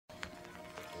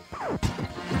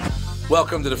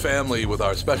Welcome to the family with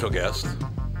our special guest.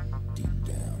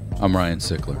 I'm Ryan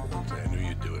Sickler. I knew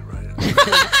you'd do it, Ryan.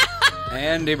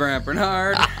 Andy Brandt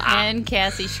Bernard. And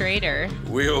Cassie Schrader.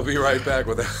 We will be right back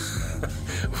with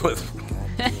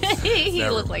He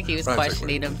Never. looked like he was Ryan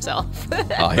questioning himself.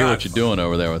 I hear what you're doing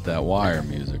over there with that wire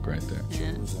music right there.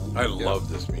 I love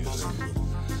this music.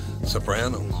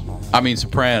 Sopranos. I mean,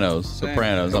 Sopranos.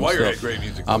 The Wire had great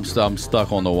music. I'm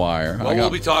stuck on The Wire. Well,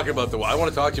 we'll be talking about The Wire. I want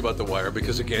to talk to you about The Wire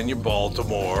because, again, you're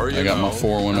Baltimore. I got my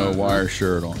 410 Wire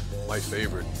shirt on. My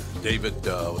favorite. David,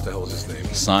 what the hell was his name?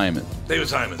 Simon. David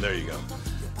Simon, there you go.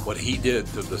 What he did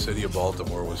to the city of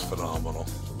Baltimore was phenomenal.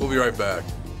 We'll be right back,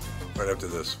 right after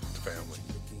this, with the family.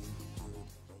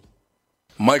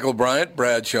 Michael Bryant,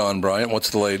 Bradshaw and Bryant,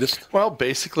 what's the latest? Well,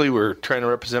 basically, we're trying to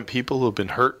represent people who have been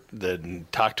hurt, then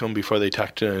talk to them before they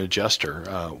talk to an adjuster.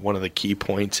 One of the key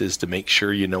points is to make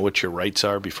sure you know what your rights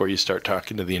are before you start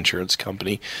talking to the insurance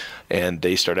company, and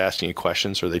they start asking you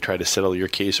questions or they try to settle your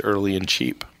case early and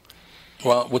cheap.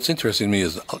 Well, what's interesting to me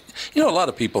is, a lot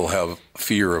of people have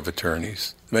fear of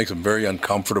attorneys. It makes them very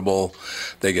uncomfortable.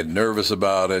 They get nervous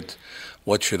about it.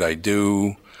 What should I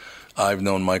do? I've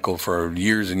known Michael for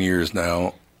years and years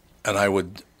now, and I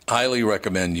would highly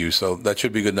recommend you. So that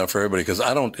should be good enough for everybody, because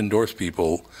I don't endorse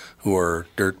people who are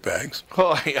dirtbags.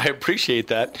 Well, I appreciate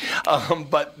that.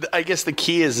 But I guess the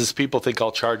key is people think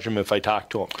I'll charge them if I talk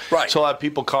to them. Right. So a lot of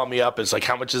people call me up. It's like,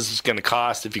 how much is this going to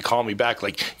cost if you call me back?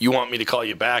 Like, you want me to call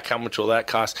you back? How much will that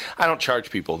cost? I don't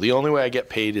charge people. The only way I get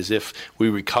paid is if we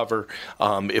recover,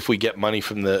 if we get money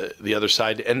from the other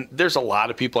side. And there's a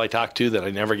lot of people I talk to that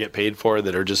I never get paid for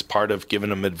that are just part of giving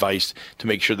them advice to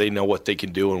make sure they know what they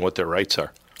can do and what their rights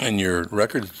are. And your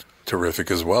record's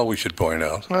terrific as well, we should point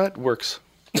out. Well, it works.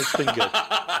 It's been good.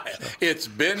 It's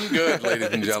been good, ladies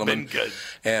and gentlemen. It's been good.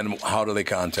 And how do they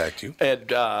contact you?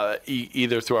 And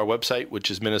either through our website, which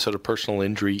is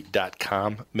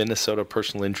minnesotapersonalinjury.com,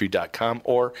 minnesotapersonalinjury.com,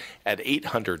 or at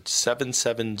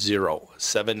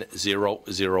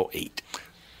 800-770-7008.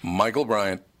 Michael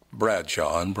Bryant,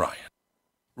 Bradshaw and Bryant.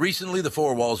 Recently, the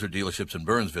four Walzer dealerships in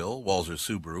Burnsville, Walzer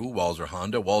Subaru, Walzer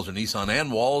Honda, Walzer Nissan,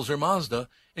 and Walzer Mazda,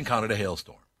 encountered a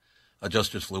hailstorm.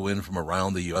 Adjusters flew in from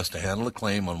around the U.S. to handle a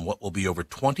claim on what will be over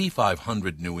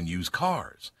 2,500 new and used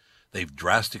cars. They've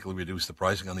drastically reduced the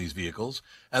pricing on these vehicles,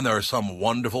 and there are some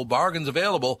wonderful bargains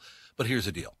available. But here's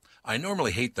the deal. I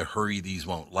normally hate the hurry these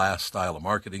won't last style of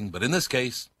marketing, but in this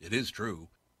case, it is true.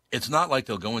 It's not like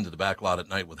they'll go into the back lot at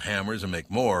night with hammers and make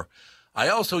more. I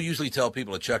also usually tell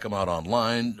people to check them out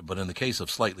online, but in the case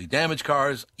of slightly damaged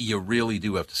cars, you really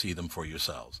do have to see them for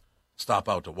yourselves. Stop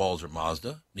out to Walzer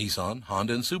Mazda, Nissan,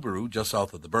 Honda, and Subaru just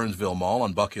south of the Burnsville Mall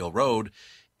on Buck Hill Road.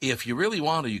 If you really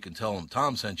want to, you can tell them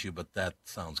Tom sent you, but that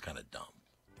sounds kind of dumb.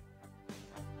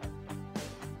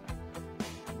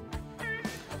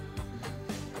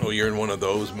 Oh, you're in one of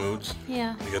those moods?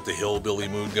 Yeah. You got the hillbilly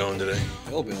mood going today?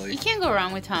 Hillbilly. You can't go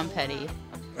wrong with Tom Petty.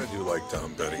 I do like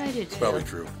Tom Petty. I do, It's too. probably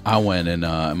true. I went and,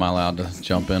 am I allowed to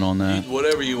jump in on that?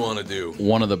 Whatever you want to do.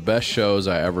 One of the best shows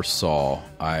I ever saw.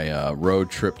 I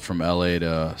road tripped from L.A.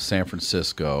 to San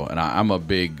Francisco, and I'm a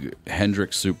big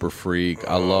Hendrix super freak.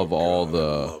 I love all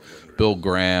the Bill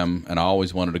Graham, and I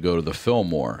always wanted to go to the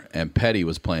Fillmore, and Petty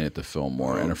was playing at the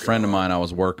Fillmore. And a friend of mine I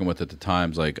was working with at the time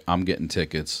was like, I'm getting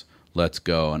tickets, let's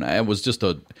go. And it was just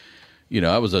that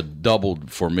was a double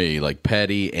for me, like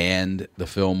Petty and the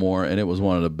Fillmore, and it was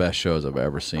one of the best shows I've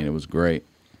ever seen. It was great.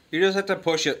 You just have to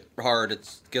push it hard. It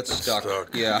gets stuck.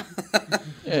 Yeah.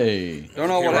 Hey. Don't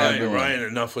know what happened. Ryan,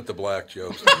 enough with the black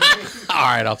jokes. All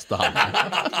right, I'll stop.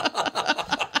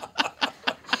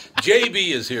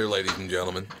 JB is here, ladies and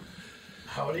gentlemen.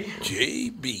 Howdy.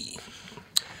 JB.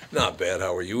 Not bad.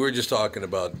 How are you? We were just talking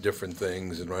about different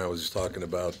things, and Ryan was just talking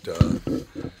about.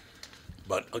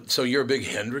 So you're a big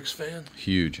Hendrix fan?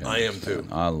 Huge Hendrix I am too.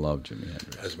 fan. I love Jimi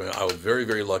Hendrix. I was very,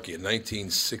 very lucky. In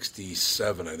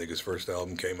 1967, I think his first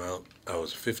album came out. I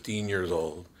was 15 years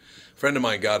old. A friend of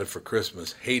mine got it for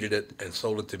Christmas, hated it, and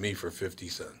sold it to me for 50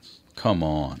 cents. Come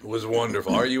on. It was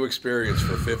wonderful. Are you experienced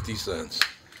for 50 cents?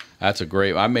 That's a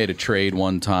great. I made a trade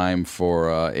one time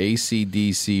for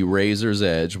AC/DC Razor's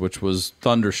Edge, which was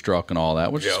Thunderstruck and all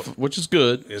that, which is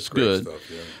good. It's good. Great stuff,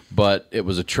 yeah. But it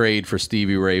was a trade for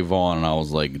Stevie Ray Vaughan, and I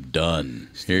was like, done.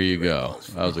 Here you go.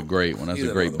 That was a great one. That's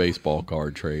a great baseball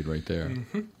card trade right there.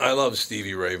 Mm-hmm. I love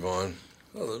Stevie Ray Vaughan.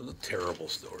 Oh, that was a terrible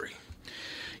story.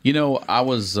 You know, I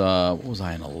was what was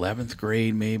I in 11th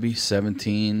grade, maybe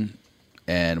 17,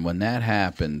 and when that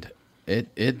happened,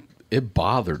 it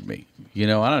bothered me. You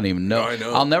know, I don't even know. No, I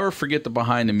know. I'll never forget the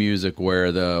behind the music where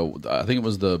I think it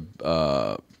was the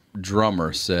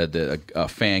drummer said that a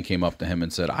fan came up to him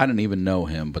and said, "I didn't even know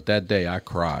him, but that day I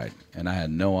cried, and I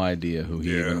had no idea who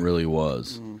he even really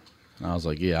was." And I was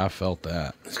like, "Yeah, I felt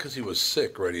that." It's because he was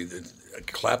sick, right?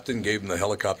 Clapton gave him the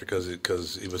helicopter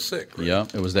because he was sick, right? Yeah,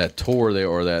 it was that tour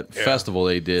that festival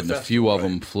they did, and a few of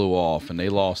them flew off, and they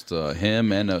lost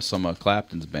him and some of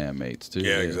Clapton's bandmates too.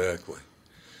 Yeah, exactly.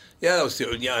 Yeah, that was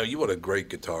you. What a great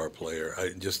guitar player!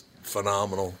 Just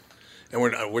phenomenal. And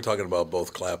we're talking about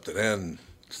both Clapton and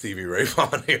Stevie Ray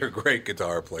Vaughan here, great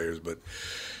guitar players. But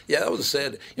yeah, that was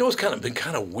sad. It's been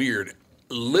kind of weird.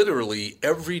 Literally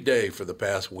every day for the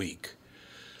past week,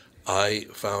 I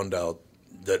found out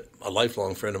that a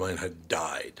lifelong friend of mine had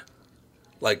died,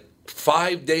 like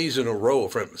 5 days in a row.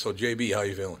 So JB, how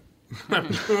you feeling? I'm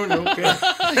doing okay.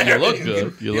 You look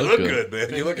good. You look good,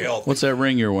 man. You look healthy. What's that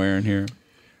ring you're wearing here?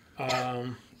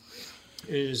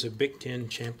 It is a Big Ten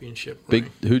championship ring.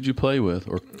 Who'd you play with?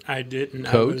 Or I didn't.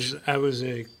 Coach? I was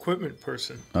an equipment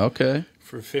person okay.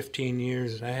 for 15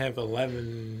 years. I have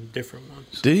 11 different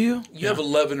ones. Do you? You have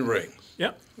 11 rings.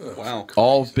 Yep. Wow.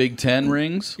 All Big Ten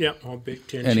rings? Yep. All Big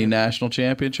Ten. Any national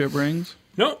championship rings?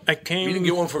 No, I came. You didn't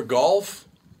get one for golf?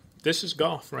 This is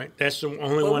golf, right? That's the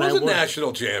only Well, one it I was a won.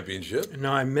 national championship.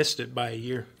 No, I missed it by a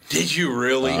year. Did you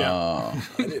really? Yeah.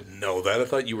 I didn't know that. I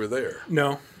thought you were there.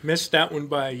 No, missed that one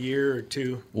by a year or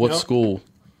two. What No, school?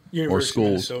 University Or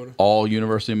schools? of Minnesota. All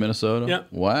University of Minnesota? Yeah.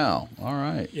 Wow. All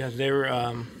right. Yeah, they were.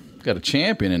 Got a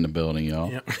champion in the building,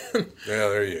 y'all. Yeah. Yeah,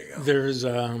 there you go. There's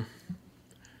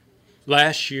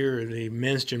last year the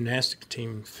men's gymnastics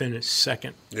team finished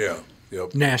second Yeah.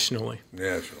 Yep. nationally.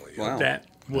 Nationally. Yeah. Wow. That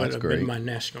would That's have great. been my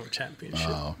national championship.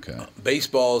 Oh, okay.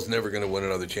 Baseball is never going to win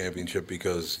another championship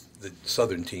because the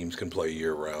Southern teams can play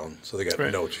year round, so they got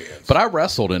Right. no chance. But I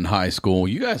wrestled in high school.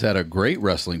 You guys had a great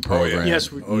wrestling program.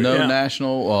 Yes, we- no yeah.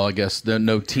 national. Well, I guess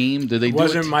no team. Did they It do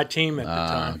wasn't it? my team at the Ah,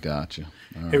 time. gotcha.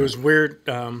 It was weird.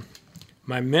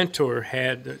 My mentor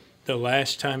had the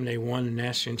last time they won the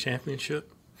national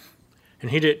championship,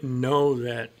 and he didn't know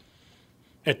that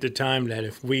at the time that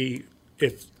if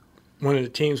one of the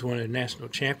teams won a national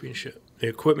championship, the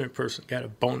equipment person got a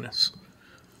bonus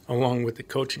along with the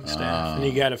coaching staff, and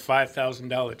he got a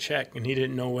 $5,000 check, and he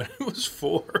didn't know what it was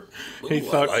for. Ooh,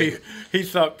 I like it. He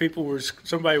thought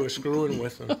somebody was screwing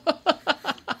with him.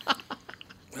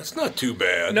 That's not too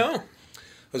bad. No.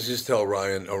 Let's just tell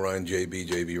Ryan,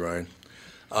 JB Ryan.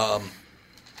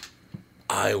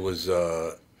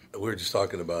 We were just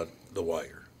talking about The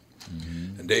Wire.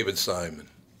 And David Simon.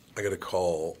 I got a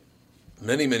call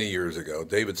many, many years ago.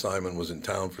 David Simon was in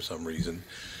town for some reason.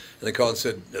 And they called and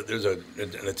said, there's an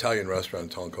Italian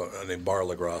restaurant in town named Bar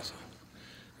La Grassa.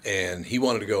 And he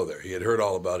wanted to go there. He had heard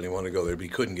all about it. And he wanted to go there, but he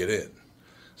couldn't get in.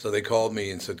 So they called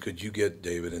me and said, could you get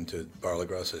David into Bar La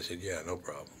Grassa? I said, yeah, no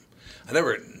problem. I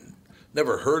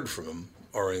never heard from him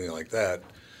or anything like that,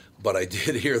 but I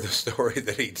did hear the story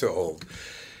that he told.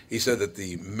 He said that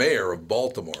the mayor of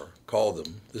Baltimore called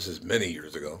him, this is many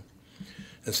years ago,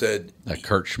 and said, That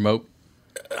Kurt Schmoke.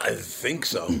 I think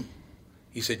so.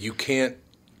 He said, you can't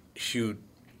shoot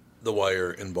The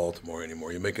Wire in Baltimore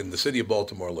anymore. You're making the city of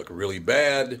Baltimore look really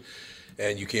bad,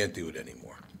 and you can't do it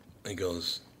anymore. And he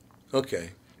goes, okay.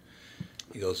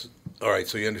 He goes, all right,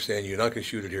 so you understand you're not going to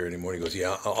shoot it here anymore. He goes,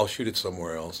 yeah, I'll shoot it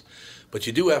somewhere else. But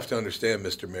you do have to understand,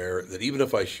 Mr. Mayor, that even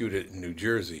if I shoot it in New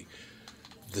Jersey,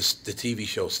 the TV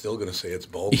show's still going to say it's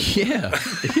Baltimore. Yeah,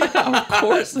 of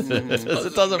course it is.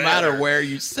 It doesn't matter where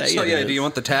you say So it. yeah, is. do you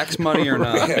want the tax money or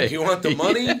not? Yeah, do you want the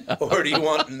money or do you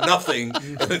want nothing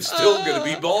and it's still going to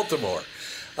be Baltimore?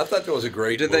 I thought that was a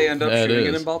great Did they move. end up That shooting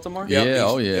it is. in Baltimore? Yeah, Yeah,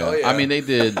 oh yeah. I mean, they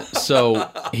did. So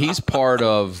he's part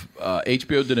of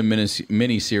HBO did a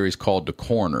mini series called The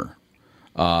Corner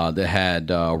that had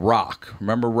Rock.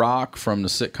 Remember Rock from the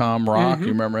sitcom Rock? You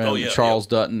remember him? Oh, yeah, Charles yep.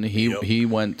 Dutton.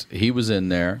 He was in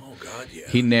there. Oh, God, yeah.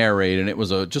 He narrated, and it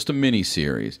was just a mini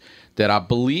series that I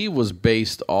believe was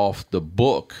based off the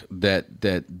book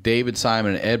that David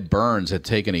Simon and Ed Burns had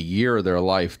taken a year of their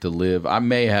life to live. I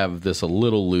may have this a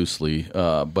little loosely,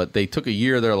 but they took a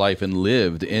year of their life and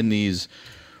lived in these,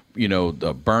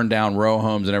 burned down row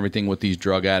homes and everything with these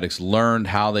drug addicts, learned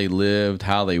how they lived,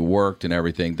 how they worked and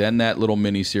everything. Then that little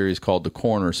mini series called The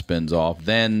Corner spins off.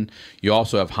 Then you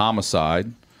also have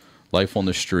Homicide, Life on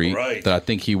the Street, Right. that I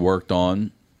think he worked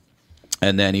on.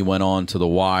 And then he went on to The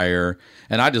Wire,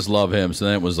 and I just love him. So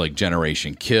then it was like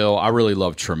Generation Kill. I really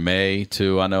love Treme,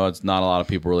 too. I know it's not a lot of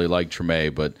people really like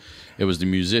Treme, but it was the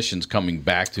musicians coming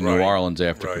back to New Right, Orleans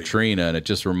after right. Katrina, and it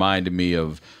just reminded me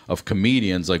of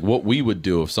comedians, like what we would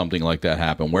do if something like that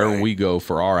happened. Where would Right. we go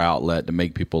for our outlet to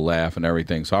make people laugh and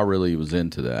everything? So I really was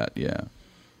into that, yeah.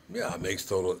 Yeah, it makes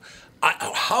total.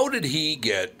 How did he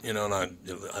get, and I'm not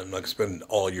going to spend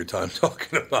all your time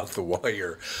talking about The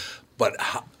Wire, but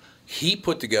he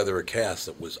put together a cast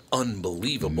that was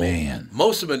unbelievable. Man.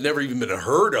 Most of them had never even been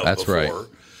heard of That's before. Right.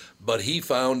 But he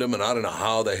found him, and I don't know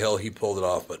how the hell he pulled it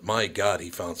off, but my God,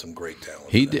 he found some great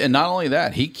talent. And not only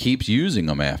that, he keeps using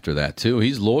them after that, too.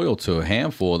 He's loyal to a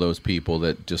handful of those people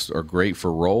that just are great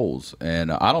for roles.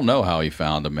 And I don't know how he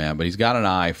found them, man, but he's got an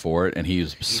eye for it, and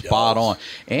he's spot on.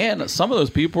 And some of those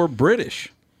people are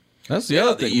British. That's the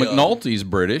other thing. McNulty's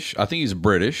British. I think he's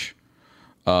British.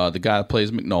 The guy that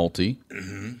plays McNulty.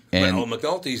 Mm-hmm. And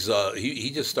McNulty's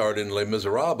he just starred in Les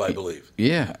Miserables, I believe.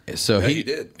 Yeah, so he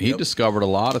did. He discovered a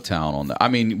lot of talent on that. I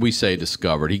mean, we say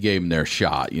discovered. He gave them their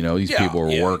shot. These people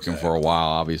were working for a while,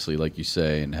 obviously, like you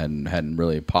say, and hadn't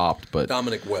really popped. But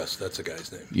Dominic West, that's the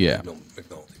guy's name. Yeah,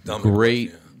 McNulty.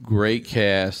 Dominic West, great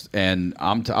cast. And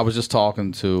I was just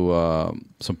talking to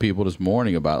some people this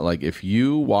morning about, like, if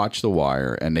you watch The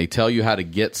Wire and they tell you how to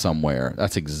get somewhere,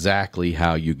 that's exactly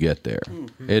how you get there.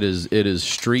 Mm-hmm. It is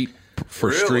street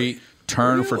for street,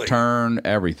 turn for turn,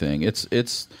 everything. It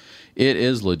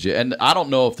is legit. And I don't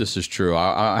know if this is true.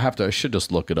 I should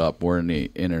just look it up. We're in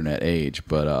the internet age,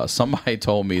 but somebody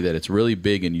told me that it's really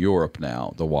big in Europe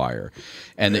now, The Wire,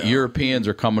 and that Europeans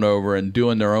are coming over and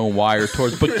doing their own wire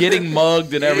tours, but getting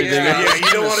mugged and everything. Yeah, you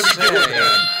don't want to be doing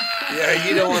that. Yeah,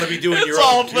 you don't want to be doing your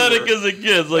own It's authentic as it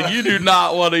gets. Like, you do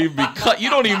not want to even be cut.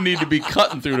 You don't even need to be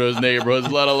cutting through those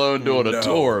neighborhoods, let alone doing a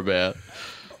tour, man.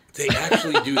 They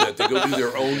actually do that. They go do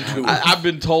their own tour. I've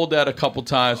been told that a couple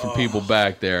times from people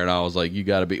back there, and I was like, you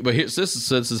got to be. But this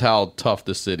is how tough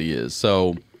the city is.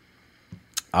 So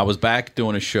I was back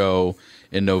doing a show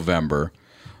in November,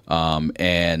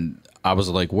 and I was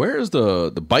like, where's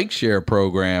the bike share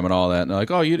program and all that? And they're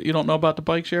like, oh, you don't know about the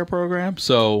bike share program?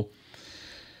 So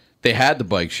they had the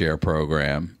bike share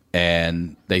program,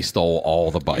 and they stole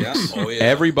all the bikes. Yeah. Oh, yeah.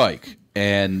 Every bike.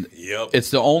 And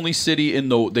it's the only city in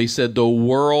the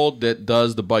world that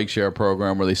does the bike share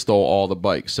program where they stole all the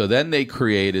bikes. So then they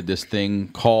created this thing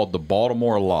called the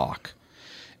Baltimore Lock,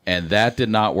 and that did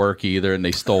not work either, and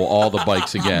they stole all the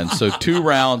bikes again. So 2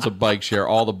 rounds of bike share,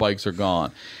 all the bikes are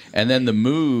gone. And then the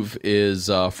move is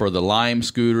for the Lime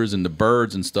scooters and the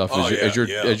Birds and stuff.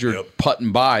 As you're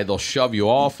putting by, they'll shove you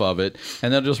off of it,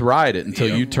 and they'll just ride it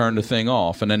until you turn the thing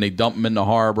off. And then they dump them in the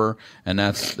harbor, and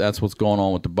that's what's going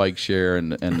on with the bike share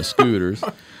and the scooters.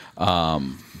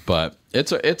 But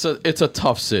it's a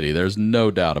tough city. There's no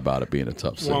doubt about it being a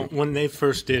tough city. Well, when they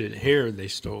first did it here, they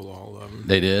stole all of them.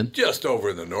 They did? Just over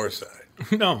in the north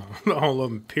side. No, all of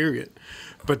them, period.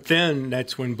 But then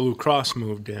that's when Blue Cross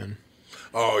moved in.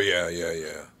 Oh,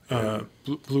 yeah.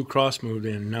 Blue Cross moved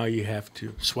in. Now you have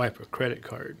to swipe a credit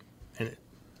card.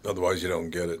 Otherwise, you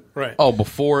don't get it. Right. Oh,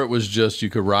 before it was just you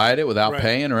could ride it without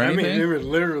paying or anything? I mean, there were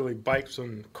literally bikes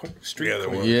on the street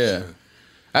corners. Yeah.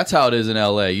 That's how it is in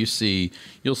L.A. You'll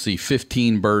see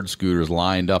 15 Bird scooters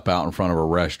lined up out in front of a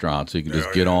restaurant, so you can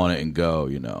just get on it and go.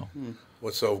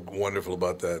 What's so wonderful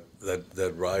about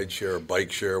that ride share,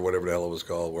 bike share, whatever the hell it was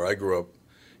called, where I grew up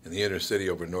in the inner city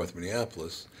over in North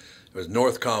Minneapolis, it was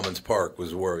North Commons Park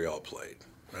was where we all played,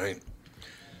 right?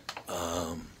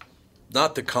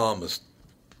 Not the calmest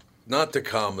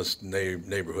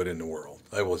neighborhood in the world.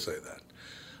 I will say that.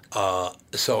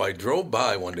 So I drove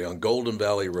by one day on Golden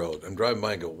Valley Road. I'm driving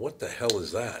by and go, what the hell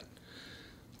is that?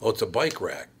 Oh, it's a bike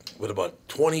rack with about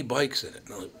 20 bikes in it.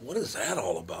 And I'm like, what is that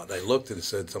all about? And I looked and it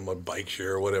said something bike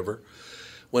share or whatever.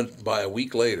 Went by a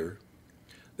week later,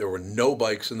 there were no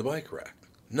bikes in the bike rack.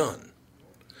 None.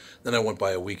 Then I went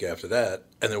by a week after that,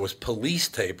 and there was police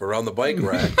tape around the bike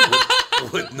rack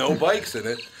with no bikes in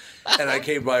it. And I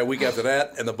came by a week after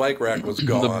that, and the bike rack was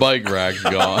gone. The bike rack's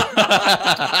gone.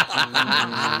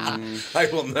 I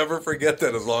will never forget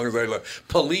that as long as I live.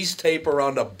 Police tape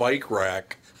around a bike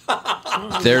rack.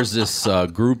 There's this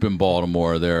group in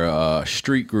Baltimore. They're a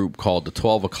street group called the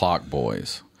 12 O'Clock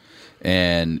Boys,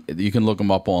 and you can look them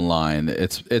up online.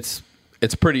 It's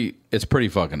pretty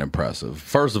fucking impressive.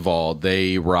 First of all,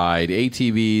 they ride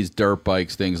ATVs, dirt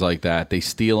bikes, things like that. They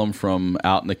steal them from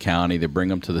out in the county. They bring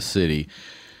them to the city.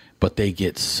 But they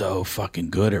get so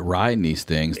fucking good at riding these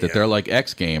things that they're like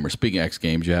X Games. Or speaking of X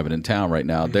Games, you have it in town right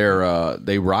now.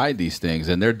 They ride these things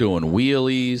and they're doing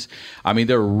wheelies. I mean,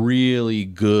 they're really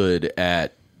good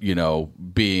at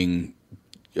being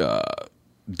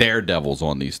daredevils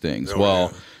on these things.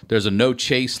 There's a no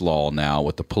chase law now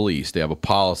with the police. They have a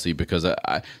policy because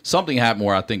something happened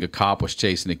where I think a cop was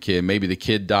chasing a kid. Maybe the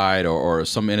kid died or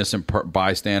some innocent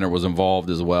bystander was involved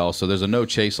as well. So there's a no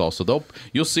chase law. So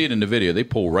you'll see it in the video. They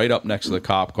pull right up next to the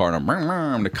cop car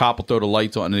and the cop will throw the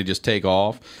lights on and they just take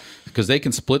off because they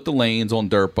can split the lanes on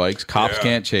dirt bikes. Cops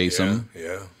can't chase them.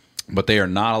 Yeah. but they are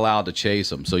not allowed to chase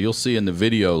them. So you'll see in the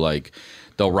video, like,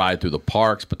 they'll ride through the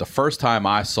parks. But the first time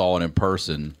I saw it in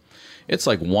person, it's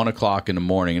like 1 o'clock in the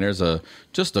morning, and there's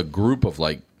just a group of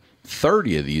like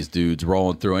 30 of these dudes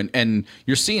rolling through, and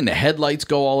you're seeing the headlights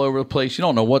go all over the place. You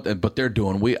don't know but they're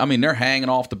doing. I mean, they're hanging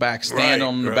off the back, standing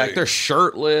on the back. They're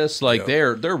shirtless. Like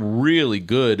they're really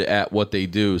good at what they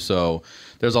do. So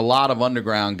there's a lot of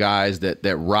underground guys that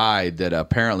ride that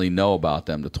apparently know about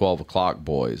them. The 12 o'clock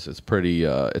boys. It's pretty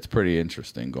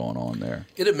interesting going on there.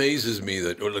 It amazes me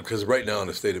that because right now in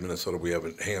the state of Minnesota we have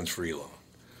a hands-free law.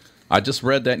 I just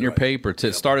read that in your paper.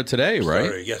 It started today, right?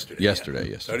 Started yesterday.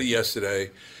 Yesterday. Started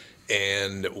yesterday.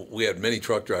 And we had many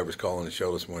truck drivers calling the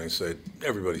show this morning and said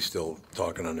everybody's still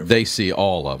talking on their phone. They see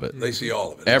all of it. They see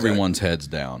all of it. Everyone's heads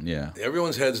down, yeah.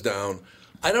 Everyone's heads down.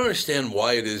 I don't understand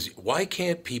why it is. Why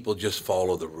can't people just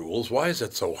follow the rules? Why is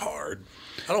that so hard?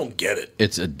 I don't get it.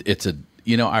 It's a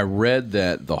I read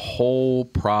that the whole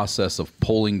process of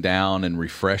pulling down and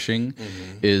refreshing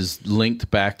is linked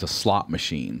back to slot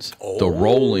machines. The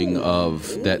rolling of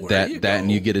that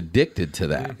and you get addicted to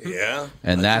that. Yeah.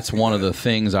 And that's one of the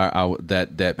things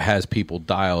that has people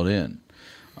dialed in.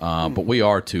 But we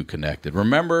are too connected.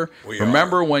 Remember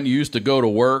when you used to go to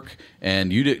work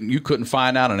and you couldn't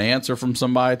find out an answer from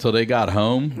somebody till they got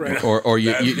home, right. or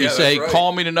you say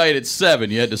call me tonight at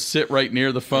 7. You had to sit right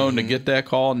near the phone to get that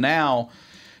call. Now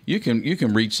you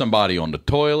can reach somebody on the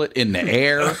toilet, in the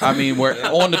air. I mean,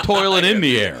 on the toilet, in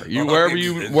the air.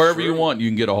 Wherever you want, you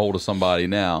can get a hold of somebody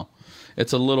now.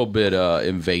 It's a little bit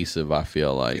invasive, I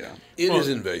feel like. Yeah. It is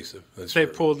invasive.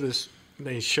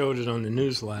 They showed it on the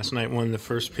news last night. One of the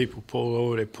first people pulled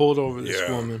over. They pulled over this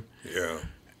woman. Yeah.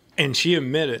 And she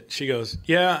admitted. She goes,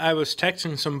 "Yeah, I was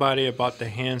texting somebody about the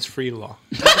hands-free law."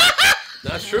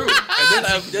 That's true. And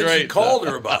then she called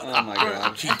her about it. Oh, my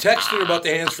God. She texted her about the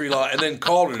hands-free law and then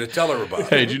called her to tell her about it.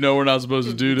 Hey, do you know we're not supposed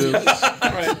to do this?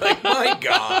 Like, my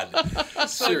God.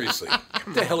 Seriously.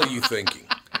 What the hell are you thinking?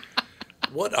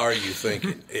 What are you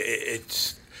thinking?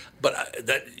 But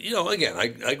again,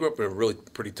 I grew up in a really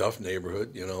pretty tough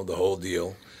neighborhood, the whole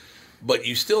deal. But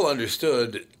you still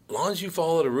understood, as long as you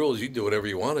follow the rules, you can do whatever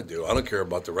you want to do. I don't care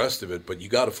about the rest of it, but you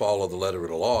got to follow the letter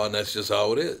of the law, and that's just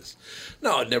how it is.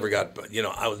 No,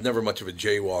 I was never much of a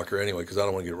jaywalker anyway because I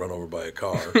don't want to get run over by a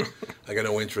car. I got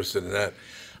no interest in that.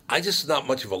 I just not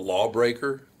much of a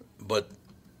lawbreaker, but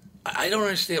I don't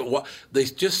understand why they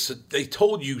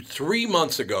told you 3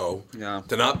 months ago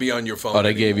to not be on your phone. Oh,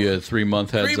 they gave you a 3-month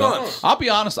heads 3 months. up. I'll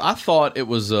be honest. I thought it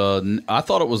was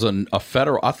a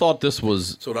federal. I thought this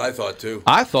was. That's what I thought too.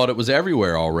 I thought it was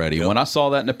everywhere already. Yep. When I saw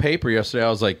that in the paper yesterday,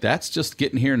 I was like, "That's just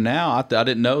getting here now." I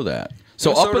didn't know that.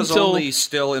 So Minnesota's only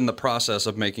still in the process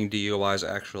of making DUIs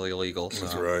actually illegal. So.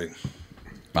 That's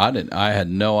right. I had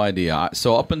no idea.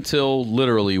 So up until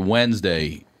literally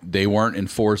Wednesday, they weren't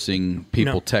enforcing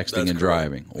people texting and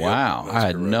driving. Wow, I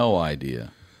had no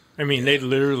idea. I mean, they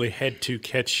literally had to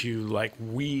catch you like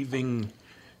weaving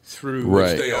through,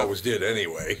 which they always did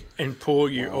anyway, and pull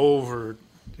you over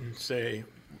and say,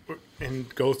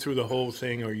 and go through the whole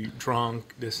thing. Are you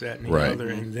drunk? This, that, and the other,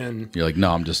 and then you're like,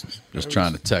 no, I'm just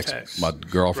trying to text my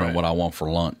girlfriend what I want for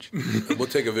lunch. We'll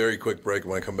take a very quick break.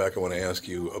 When I come back, I want to ask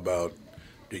you about: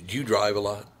 did you drive a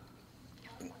lot?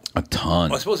 A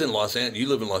ton. Well, I suppose in Los Angeles, you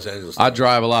live in Los Angeles. I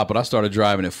drive a lot, but I started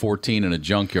driving at 14 in a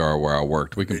junkyard where I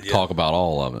worked. We can talk about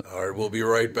all of it. All right, we'll be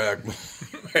right back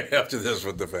right after this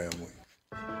with the family.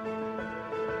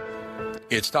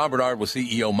 It's Tom Bernard with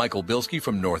CEO Michael Bilski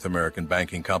from North American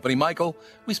Banking Company. Michael,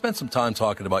 we spent some time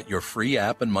talking about your free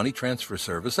app and money transfer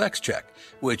service, XCheck,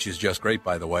 which is just great,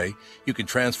 by the way. You can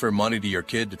transfer money to your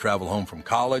kid to travel home from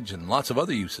college and lots of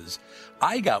other uses.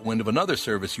 I got wind of another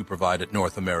service you provide at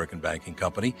North American Banking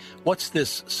Company. What's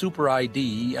this Super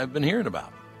ID I've been hearing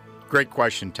about? Great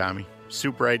question, Tommy.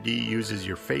 Super ID uses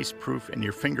your face proof and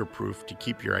your finger proof to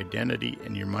keep your identity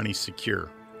and your money secure.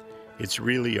 It's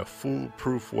really a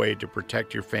foolproof way to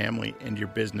protect your family and your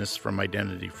business from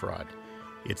identity fraud.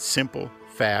 It's simple,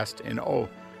 fast, and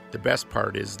the best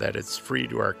part is that it's free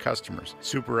to our customers.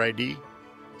 Super ID,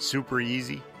 super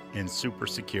easy, and super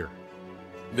secure.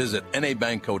 Visit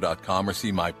nabankco.com or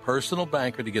see my personal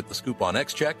banker to get the scoop on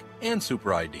XCheck and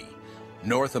Super ID.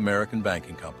 North American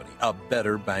Banking Company, a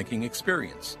better banking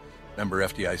experience. Member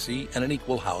FDIC and an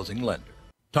equal housing lender.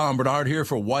 Tom Bernard here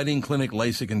for Whiting Clinic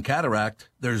LASIK and Cataract.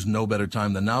 There's no better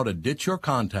time than now to ditch your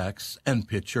contacts and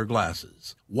pitch your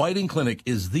glasses. Whiting Clinic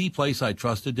is the place I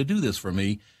trusted to do this for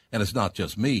me, and it's not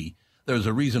just me. There's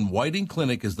a reason Whiting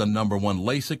Clinic is the #1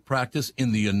 LASIK practice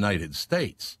in the United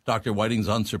States. Dr. Whiting's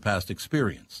unsurpassed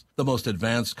experience, the most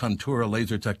advanced Contura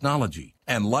laser technology,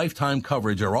 and lifetime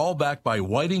coverage are all backed by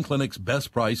Whiting Clinic's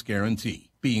best price guarantee.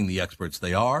 Being the experts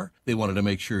they are, they wanted to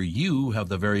make sure you have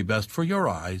the very best for your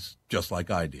eyes, just like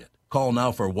I did. Call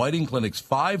now for Whiting Clinic's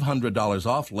 $500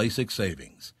 off LASIK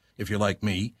savings. If you're like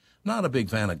me, not a big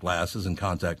fan of glasses and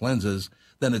contact lenses,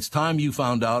 then it's time you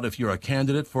found out if you're a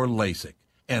candidate for LASIK.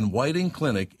 And Whiting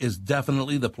Clinic is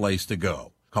definitely the place to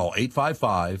go. Call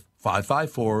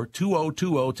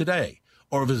 855-554-2020 today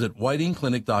or visit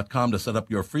whitingclinic.com to set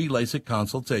up your free LASIK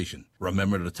consultation.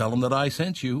 Remember to tell them that I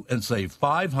sent you and save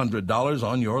 $500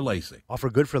 on your LASIK. Offer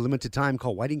good for a limited time.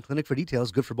 Call Whiting Clinic for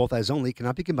details. Good for both eyes only.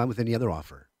 Cannot be combined with any other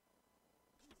offer.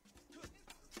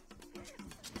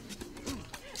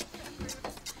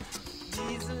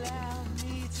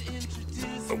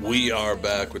 We are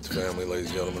back with the family, ladies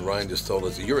and gentlemen. Ryan just told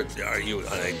us, are you an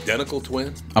identical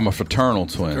twin? I'm a fraternal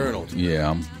twin. Fraternal twin.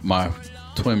 Yeah, my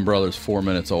twin brother's 4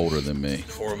 minutes older than me.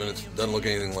 4 minutes, doesn't look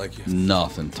anything like you.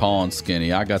 Nothing. Tall and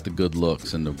skinny. I got the good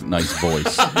looks and the nice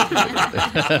voice.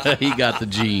 He got the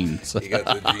genes. He got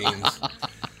the genes.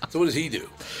 So what does he do?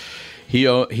 He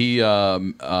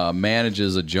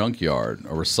manages a junkyard,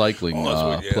 a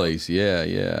recycling place.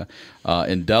 Yeah.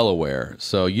 In Delaware.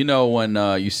 So when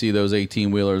you see those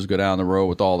 18-wheelers go down the road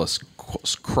with all the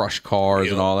crushed cars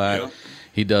and all that,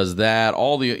 he does that.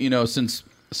 All the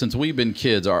since we've been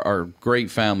kids, our great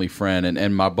family friend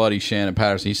and my buddy Shannon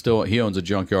Patterson, he owns a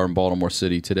junkyard in Baltimore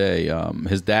City today.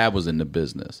 His dad was in the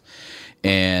business,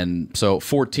 and so at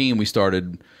 14 we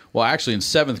started. Well, actually, in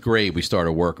 7th grade, we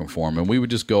started working for him, and we would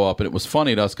just go up, and it was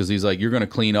funny to us because he's like, "You're going to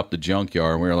clean up the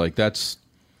junkyard," and we were like, "That's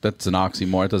an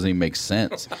oxymoron. It doesn't even make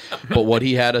sense." But what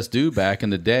he had us do back in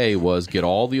the day was get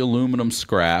all the aluminum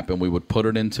scrap, and we would put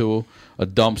it into a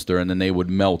dumpster, and then they would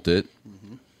melt it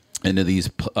into these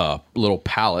little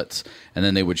pallets, and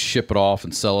then they would ship it off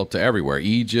and sell it to everywhere.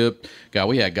 Egypt, God,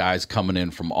 we had guys coming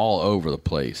in from all over the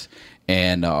place,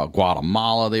 and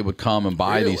Guatemala. They would come and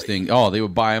buy these things. Oh, they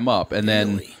would buy them up, and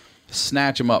then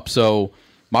snatch them up. So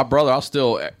my brother,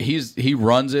 he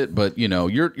runs it, but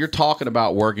you're talking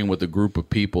about working with a group of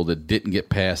people that didn't get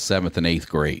past 7th and 8th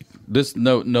grade. This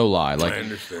no lie. Like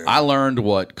I learned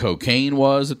what cocaine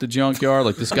was at the junkyard.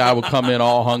 Like this guy would come in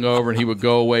all hungover and he would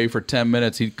go away for 10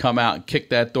 minutes. He'd come out and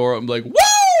kick that door up and be like,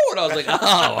 "Whoa!" And I was like, "Oh,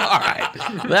 all right,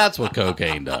 that's what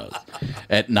cocaine does."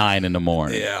 At 9 in the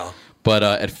morning. Yeah. But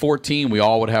at 14, we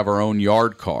all would have our own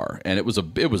yard car, and it was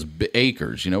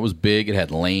acres. It was big. It had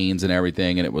lanes and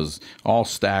everything, and it was all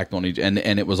stacked on each. And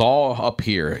it was all up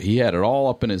here. He had it all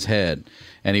up in his head,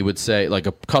 and he would say, like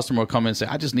a customer would come in and say,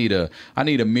 I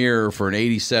need a mirror for an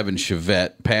 '87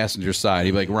 Chevette passenger side."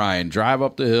 He'd be like, "Ryan, drive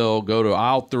up the hill, go to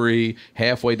aisle 3,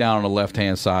 halfway down on the left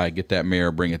hand side, get that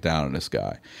mirror, bring it down to this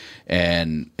guy."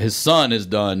 And his son is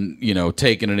done,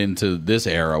 taking it into this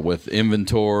era with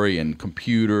inventory and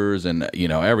computers and,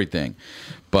 everything.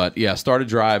 But, yeah, I started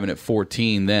driving at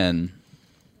 14 then,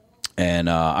 and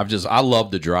I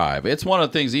love to drive. It's one of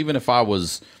the things, even if I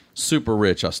was super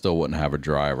rich, I still wouldn't have a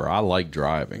driver. I like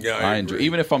driving. Yeah, I enjoy,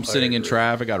 even if I'm sitting in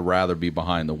traffic, I'd rather be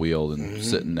behind the wheel than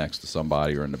sitting next to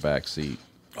somebody or in the back seat.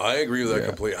 I agree with that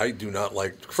completely. I do not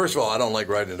first of all, I don't like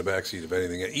riding in the back seat of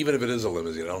anything, even if it is a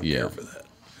limousine. I don't care for that.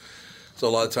 So a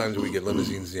lot of times when we get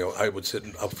limousines, I would sit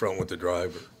up front with the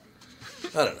driver.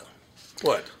 I don't know.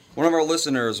 What? One of our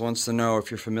listeners wants to know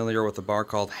if you're familiar with a bar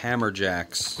called Hammer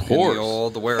Jacks. Of course.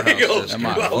 In the warehouse district. Am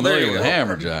I familiar with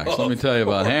Hammer Jacks? Let me tell you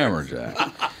about Hammer Jacks.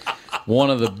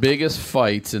 One of the biggest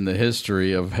fights in the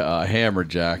history of Hammer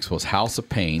Jacks was House of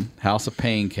Pain. House of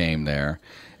Pain came there,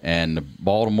 and the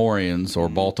Baltimoreans or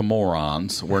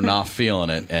Baltimoreans were not feeling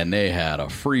it, and they had a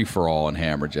free-for-all in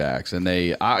Hammer Jacks. And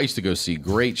I used to go see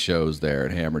great shows there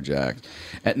at Hammer Jacks.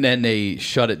 And then they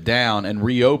shut it down and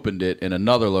reopened it in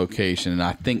another location, and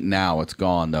I think now it's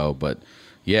gone, though. But,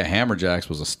 yeah, Hammer Jacks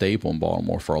was a staple in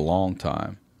Baltimore for a long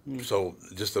time. So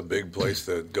just a big place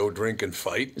to go drink and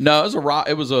fight? No,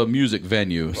 it was a music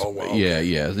venue. Oh, wow.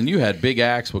 Yeah. And you had big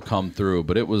acts would come through,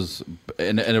 but it was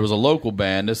and it was a local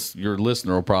band. Your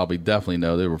listener will probably definitely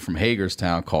know. They were from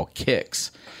Hagerstown called Kicks.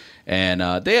 And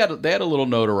they had a little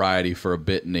notoriety for a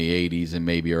bit in the 80s and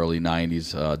maybe early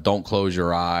 90s. Don't Close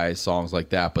Your Eyes, songs like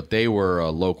that. But they were a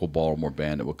local Baltimore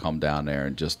band that would come down there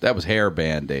and that was hair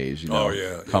band days,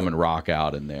 come and rock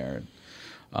out in there.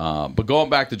 But going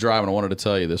back to driving, I wanted to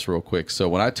tell you this real quick. So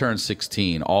when I turned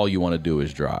 16, all you want to do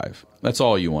is drive. That's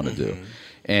all you want to do.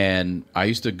 And I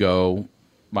used to go,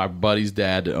 my buddy's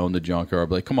dad that owned the junkyard, I'd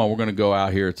be like, "Come on, we're going to go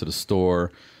out here to the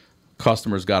store.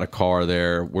 Customer's got a car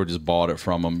there. We just bought it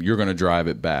from him. You're going to drive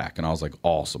it back." And I was like,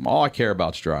 awesome. All I care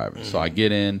about is driving. So I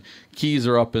get in, keys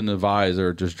are up in the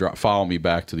visor, just follow me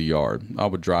back to the yard. I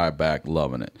would drive back,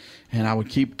 loving it. And I would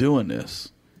keep doing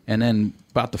this. And then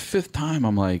about the 5th time,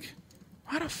 I'm like,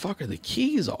 why the fuck are the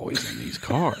keys always in these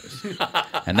cars?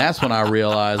 And that's when I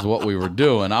realized what we were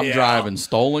doing. I'm driving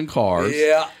stolen cars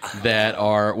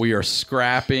that we are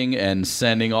scrapping and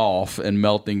sending off and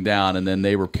melting down, and then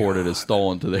they report it as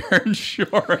stolen to their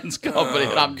insurance company.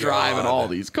 And I'm driving all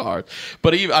these cars.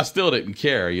 But I still didn't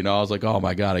care, you know. I was like, oh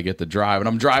my God, I get to drive. And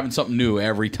I'm driving something new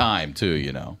every time too,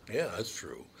 you know. Yeah, that's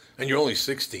true. And you're only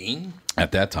 16?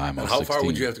 At that time, I was 16. How far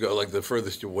would you have to go, like the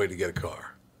furthest way to get a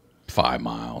car? 5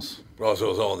 miles. Oh, so it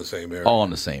was all in the same area? All in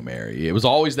the same area. It was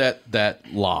always that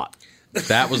lot.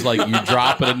 That was like, you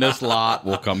drop it in this lot,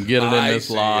 we'll come get it in this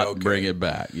lot, and bring it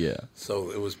back. Yeah.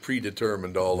 So it was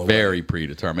predetermined all the way. Very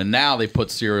predetermined. Now they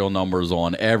put serial numbers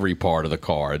on every part of the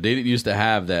car. They didn't used to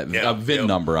have that. VIN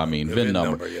number, I mean. VIN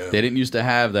number. They didn't used to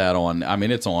have that on. I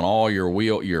mean, it's on all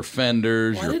your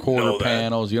fenders, your quarter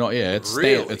panels. You know,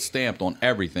 it's stamped on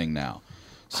everything now.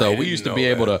 So we used to be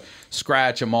able to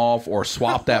scratch them off or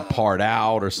swap that part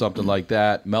out or something like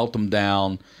that, melt them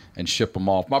down, and ship them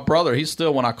off. My brother, he's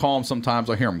still, when I call him sometimes,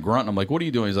 I hear him grunting. I'm like, what are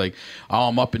you doing? He's like, oh,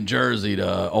 I'm up in Jersey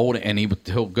and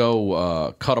he'll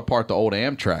go cut apart the old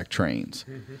Amtrak trains.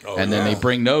 And then they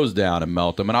bring those down and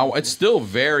melt them. And it's still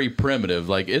very primitive.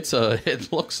 Like it's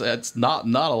not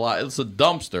a lot. It's a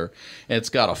dumpster, and it's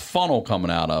got a funnel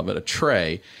coming out of it, a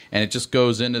tray, and it just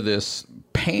goes into this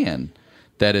pan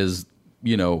that is,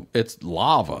 you know, it's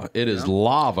lava. It is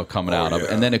lava coming out of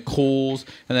it. And then it cools,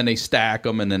 and then they stack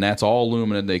them, and then that's all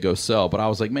aluminum they go sell. But I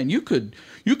was like, man, you could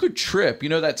trip. You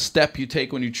know that step you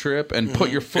take when you trip and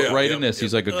put your foot in this?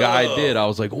 He's like, a guy did. I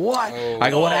was like, what? I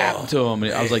go, what happened to him?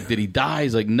 And I was like, did he die?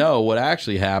 He's like, no. What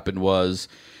actually happened was,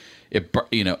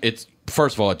 it's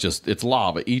first of all, it's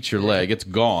lava. Eats your leg. It's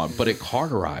gone, but it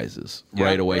cauterizes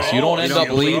right away. So you don't end up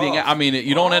bleeding. I mean,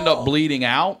 you don't end up bleeding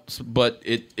out, but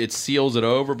it seals it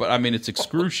over. But I mean, it's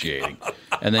excruciating.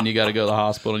 And then you got to go to the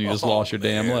hospital, and you just lost your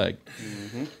damn leg.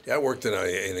 Yeah, I worked in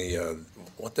a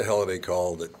what the hell are they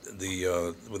called?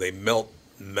 Where they melt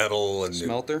metal and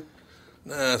smelter.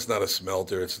 Nah, it's not a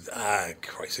smelter. It's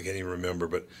Christ, I can't even remember.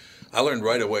 But I learned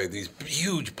right away these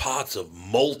huge pots of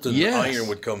molten iron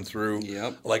would come through,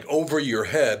 like over your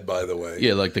head. By the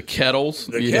way, like the kettles.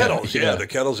 The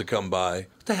kettles that come by.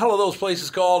 What the hell are those places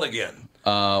called again?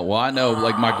 Well, I know,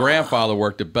 like my grandfather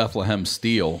worked at Bethlehem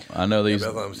Steel. I know these.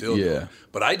 Bethlehem Steel. Yeah,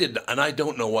 but I did, and I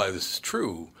don't know why this is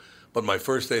true. But my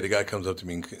first day, the guy comes up to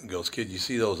me and goes, "Kid, you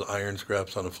see those iron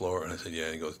scraps on the floor?" And I said, "Yeah."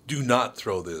 And he goes, "Do not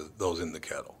throw those in the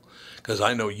kettle, because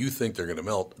I know you think they're going to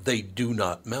melt. They do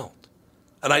not melt."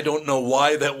 And I don't know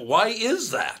why that. Why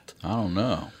is that? I don't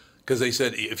know. Because they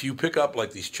said if you pick up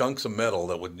like these chunks of metal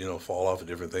that would fall off of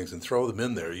different things and throw them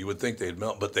in there, you would think they'd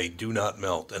melt, but they do not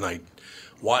melt. And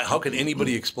why? How can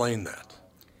anybody explain that?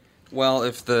 Well,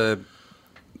 if the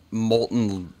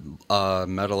molten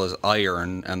metal is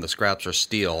iron and the scraps are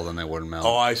steel, then they wouldn't melt.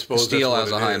 Oh, I suppose steel that's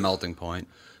has a high melting point.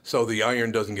 So the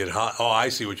iron doesn't get hot. Oh, I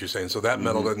see what you're saying. So that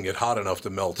metal doesn't get hot enough to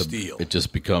melt steel. It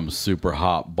just becomes super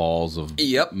hot balls of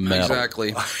metal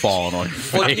exactly. falling on your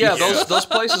face. Well, yeah, those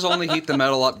places only heat the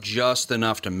metal up just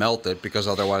enough to melt it, because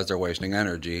otherwise they're wasting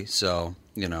energy. So,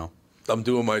 I'm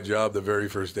doing my job the very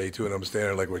first day, too, and I'm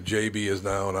standing like where JB is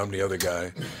now, and I'm the other guy.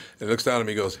 And he looks down at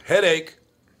me and goes, "Headache."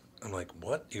 I'm like,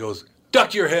 "What?" He goes,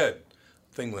 "Duck your head."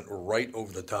 Thing went right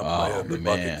over the top of my head. The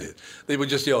bucket did. They would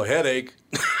just yell, "Headache."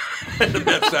 And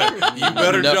that's that. You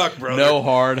better duck, brother. No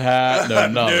hard hat, no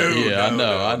nothing.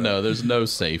 I know. There's no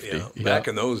safety. Yeah. Back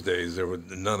in those days, there was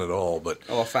none at all. But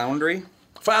a foundry?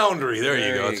 Foundry. There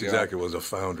you go. That's exactly what it was, a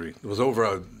foundry. It was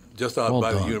over just out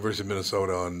by the University of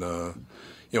Minnesota on,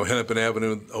 Hennepin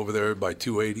Avenue over there by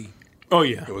 280. Oh,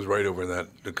 yeah. It was right over in that,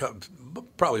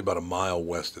 probably about a mile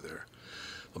west of there.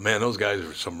 But man, those guys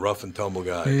are some rough and tumble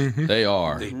guys. Mm-hmm. They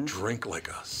are. They drink like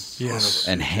us. Yes.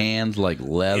 And hands like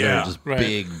leather, just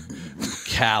big,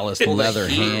 calloused leather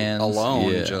hands.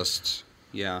 Alone,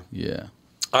 Yeah.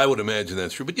 I would imagine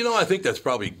that's true. But, I think that's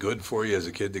probably good for you as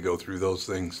a kid to go through those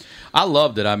things. I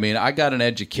loved it. I mean, I got an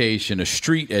education, a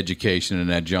street education in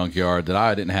that junkyard that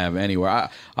I didn't have anywhere.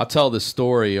 I'll tell this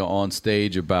story on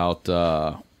stage about...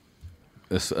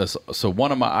 So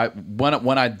one of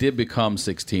when I did become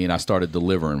 16, I started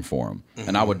delivering for them,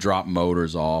 and I would drop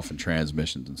motors off and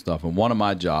transmissions and stuff. And one of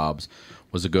my jobs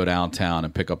was to go downtown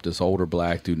and pick up this older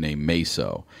black dude named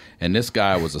Meso, and this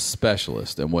guy was a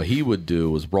specialist. And what he would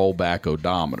do was roll back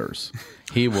odometers.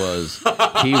 He was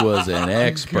an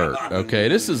expert. Okay,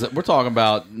 we're talking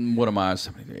about, what am I?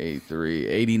 83,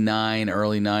 89,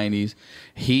 early 90s.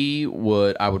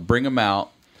 I would bring him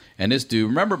out. And this dude,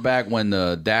 remember back when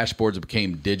the dashboards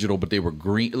became digital, but they were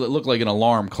green? It looked like an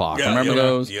alarm clock. Remember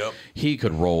those? Yep. He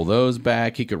could roll those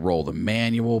back. He could roll the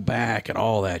manual back and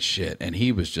all that shit. And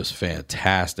he was just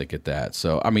fantastic at that.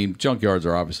 So, I mean, junkyards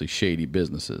are obviously shady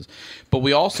businesses. But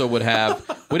we also would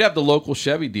have, we'd have the local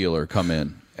Chevy dealer come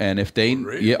in. And if they,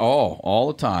 all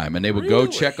the time. And they would go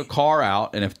check a car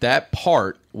out. And if that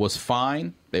part was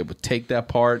fine, they would take that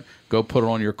part, go put it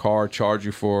on your car, charge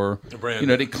you for,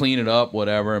 they clean it up,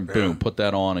 whatever, and boom, put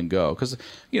that on and go. Because,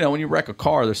 when you wreck a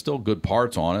car, there's still good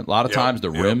parts on it. A lot of times the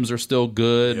rims are still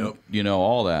good,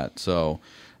 all that. So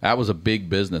that was a big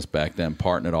business back then,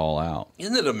 parting it all out.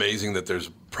 Isn't it amazing that there's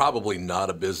probably not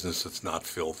a business that's not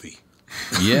filthy?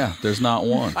 Yeah, there's not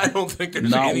one. I don't think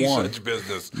there's any such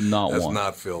business that's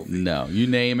not filthy. No, you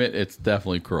name it, it's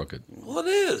definitely crooked. Well, it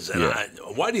is. And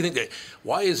why do you think that?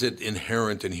 Why is it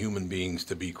inherent in human beings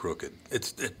to be crooked?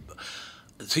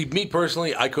 See, me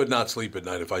personally, I could not sleep at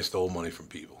night if I stole money from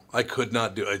people. I could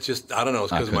not do it. It's just, I don't know,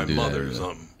 it's because of my mother or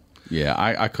something. Yeah,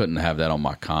 I couldn't have that on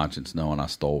my conscience knowing I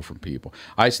stole from people.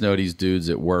 I used to know these dudes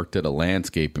that worked at a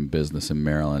landscaping business in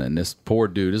Maryland, and this poor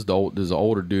dude, this is an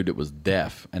older dude that was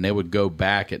deaf, and they would go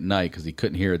back at night because he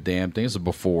couldn't hear a damn thing. This was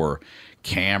before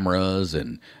cameras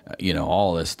and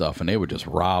all this stuff, and they would just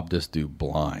rob this dude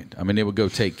blind. I mean, they would go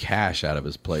take cash out of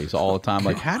his place all the time.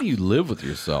 Like, how do you live with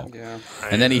yourself? Yeah.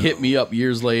 And then he hit me up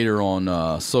years later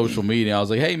on social media. I was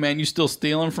like, hey man, you still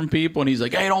stealing from people? And he's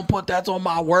like, hey, don't put that on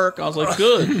my work. I was like,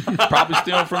 good. Probably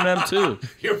stealing from them too.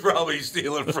 You're probably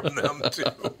stealing from them too.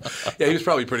 Yeah, he was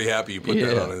probably pretty happy you put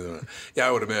that on his. Yeah,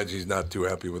 I would imagine he's not too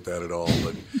happy with that at all.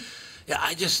 But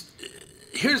yeah,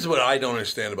 here's what I don't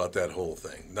understand about that whole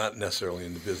thing. Not necessarily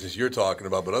in the business you're talking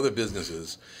about, but other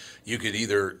businesses, you could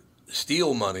either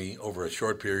steal money over a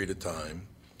short period of time,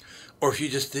 or if you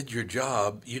just did your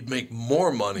job, you'd make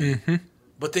more money. Mm-hmm.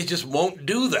 But they just won't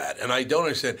do that. And I don't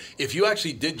understand. If you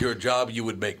actually did your job, you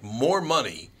would make more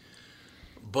money,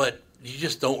 but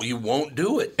you won't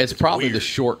do it. It's probably weird. The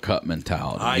shortcut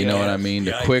mentality. You know what I mean?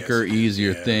 The quicker,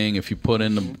 easier thing. If you put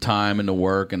in the time and the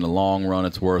work, in the long run,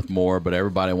 it's worth more. But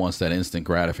everybody wants that instant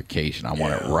gratification. I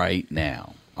want it right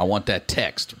now. I want that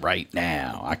text right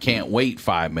now. I can't wait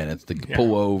 5 minutes to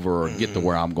pull over or get to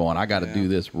where I'm going. I got to do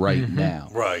this right now.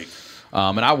 Right.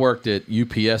 And I worked at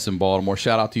UPS in Baltimore.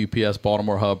 Shout out to UPS,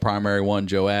 Baltimore Hub, Primary 1,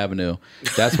 Joe Avenue.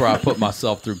 That's where I put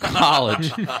myself through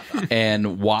college.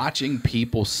 And watching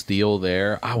people steal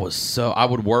there, I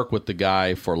would work with the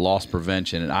guy for loss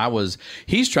prevention. And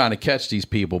he's trying to catch these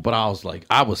people, but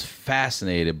I was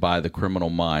fascinated by the criminal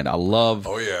mind. I love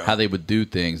how they would do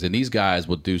things. And these guys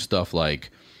would do stuff like,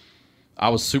 I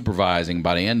was supervising.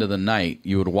 By the end of the night,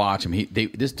 you would watch him.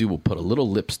 This dude would put a little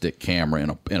lipstick camera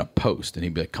in a post, and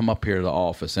he'd be like, "Come up here to the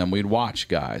office," and we'd watch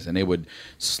guys, and they would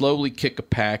slowly kick a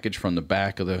package from the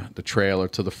back of the trailer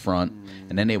to the front,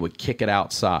 and then they would kick it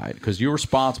outside because you're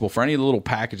responsible for any of the little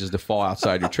packages that fall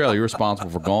outside your trailer. You're responsible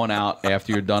for going out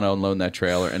after you're done unloading that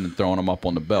trailer and then throwing them up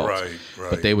on the belts. Right.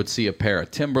 But they would see a pair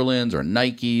of Timberlands or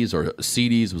Nikes or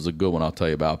CDs was a good one I'll tell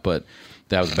you about, but.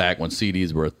 That was back when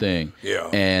CDs were a thing. Yeah.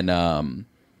 And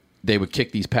they would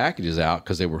kick these packages out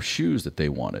because they were shoes that they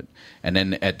wanted. And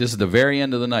then this is the very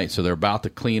end of the night, so they're about to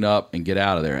clean up and get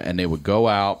out of there. And they would go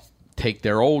out, take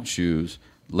their old shoes,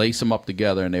 lace them up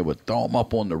together, and they would throw them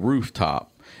up on the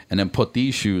rooftop and then put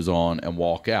these shoes on and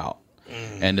walk out.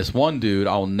 And this one dude,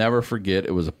 I'll never forget,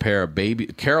 it was a pair of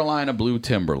Carolina blue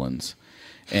Timberlands.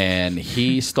 And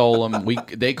he stole them.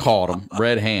 They caught him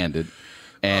red-handed.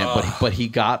 But he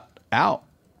got out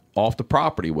off the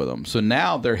property with them. So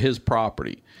now they're his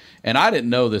property. And I didn't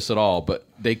know this at all, but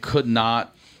they could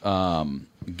not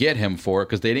get him for it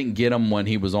because they didn't get him when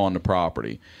he was on the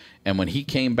property. And when he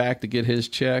came back to get his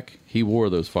check, he wore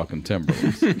those fucking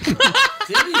Timberlands. Did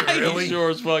he really? He sure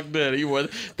as fuck did. He wore.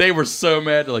 They were so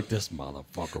mad. They're like, this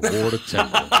motherfucker wore the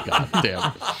Timberlands. God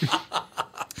damn it.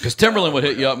 Because Timberland would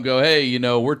hit you up and go, hey,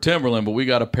 we're Timberland, but we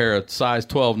got a pair of size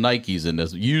 12 Nikes in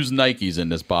this, used Nikes in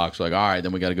this box. Like, all right,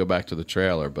 then we got to go back to the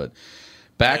trailer. But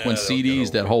back when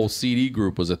CDs, that whole CD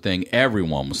group was a thing,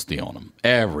 everyone was stealing them.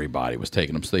 Everybody was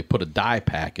taking them. So they put a dye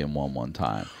pack in one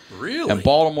time. Really? And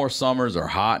Baltimore summers are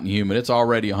hot and humid. It's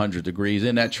already 100 degrees.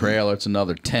 In that trailer, it's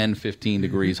another 10, 15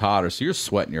 degrees hotter. So you're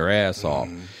sweating your ass off.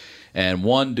 And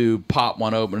one dude popped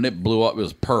one open, and it blew up. It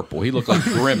was purple. He looked like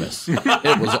Grimace.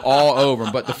 It was all over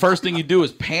him. But the first thing you do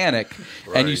is panic,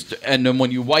 and then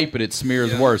when you wipe it, it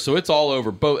smears worse. So it's all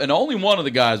over both. And only one of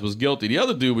the guys was guilty. The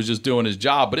other dude was just doing his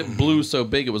job, but it blew so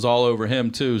big it was all over him,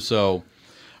 too. So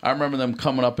I remember them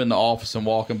coming up in the office and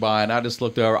walking by, and I just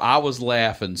looked over. I was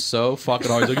laughing so fucking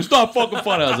hard. He's like, "It's not fucking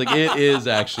funny." I was like, "It is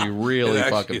actually really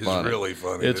fucking funny. Really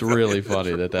funny. It's really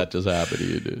funny that just happened to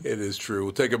you, dude." It is true.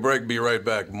 We'll take a break. Be right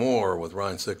back. More with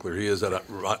Ryan Sickler. He is at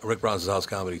Rick Bronson's House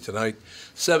Comedy tonight,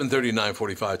 7:30 and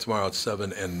 9:45. Tomorrow at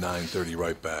 7 and 9:30.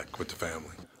 Right back with the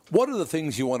family. What are the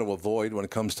things you want to avoid when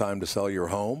it comes time to sell your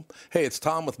home? Hey, it's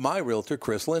Tom with my realtor,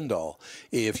 Chris Lindahl.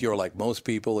 If you're like most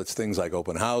people, it's things like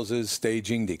open houses,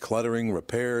 staging, decluttering,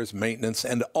 repairs, maintenance,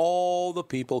 and all the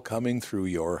people coming through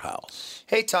your house.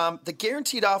 Hey, Tom, the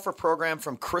Guaranteed Offer program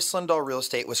from Chris Lindahl Real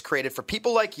Estate was created for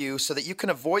people like you so that you can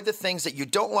avoid the things that you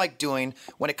don't like doing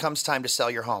when it comes time to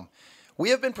sell your home.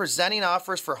 We have been presenting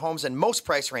offers for homes in most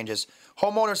price ranges.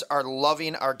 Homeowners are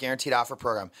loving our Guaranteed Offer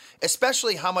program,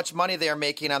 especially how much money they are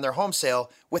making on their home sale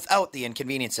without the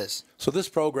inconveniences. So this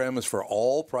program is for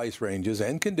all price ranges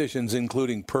and conditions,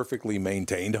 including perfectly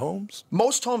maintained homes?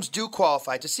 Most homes do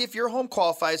qualify. To see if your home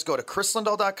qualifies, go to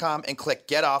chrislindahl.com and click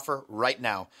Get Offer right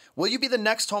now. Will you be the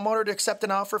next homeowner to accept an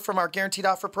offer from our Guaranteed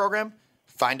Offer program?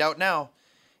 Find out now.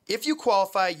 If you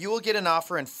qualify, you will get an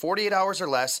offer in 48 hours or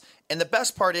less, and the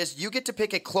best part is you get to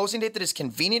pick a closing date that is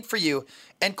convenient for you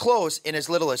and close in as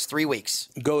little as 3 weeks.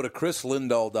 Go to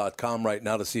chrislindahl.com right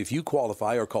now to see if you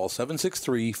qualify or call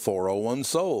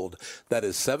 763-401-SOLD. That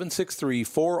is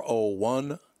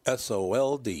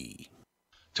 763-401-SOLD.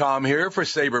 Tom here for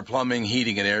Sabre Plumbing,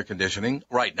 Heating, and Air Conditioning.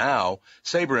 Right now,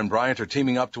 Sabre and Bryant are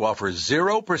teaming up to offer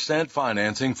 0%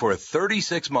 financing for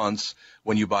 36 months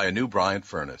when you buy a new Bryant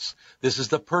furnace. This is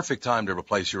the perfect time to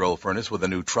replace your old furnace with a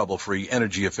new trouble-free,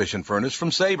 energy-efficient furnace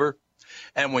from Sabre.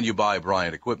 And when you buy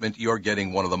Bryant equipment, you're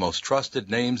getting one of the most trusted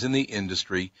names in the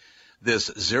industry. This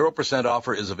 0%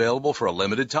 offer is available for a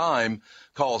limited time.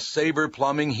 Call Sabre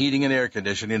Plumbing, Heating, and Air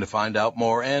Conditioning to find out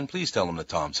more, and please tell them that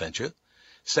Tom sent you.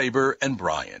 Sabre and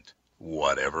Bryant,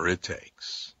 whatever it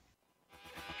takes.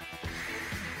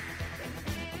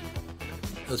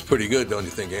 That's pretty good, don't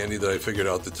you think, Andy, that I figured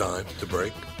out the time to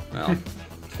break? Well,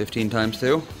 15 times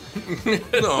 2?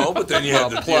 No, but then you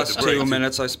had to plus break 2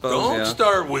 minutes, I suppose. Don't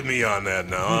start with me on that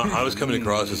now. I was coming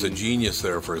across as a genius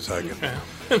there for a second.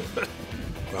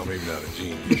 Well, maybe not a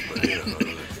genius, but you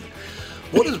know.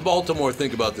 What does Baltimore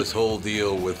think about this whole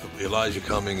deal with Elijah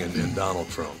Cumming and Donald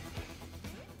Trump?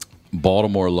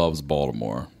 Baltimore loves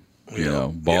Baltimore. You know,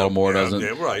 Baltimore doesn't.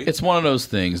 Yeah, right. It's one of those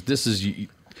things. This is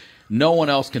no one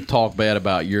else can talk bad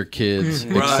about your kids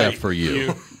except for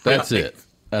you. That's it.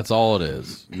 That's all it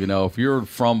is. You know, if you're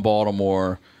from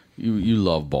Baltimore, you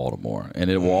love Baltimore, and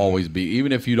it will always be.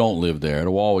 Even if you don't live there, it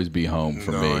will always be home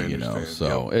for me. You know,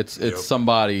 so it's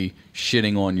somebody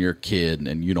shitting on your kid,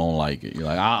 and you don't like it. You're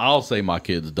like, I'll say my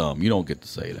kid's dumb. You don't get to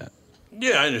say that.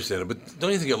 Yeah, I understand it, but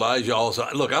don't you think Elijah also...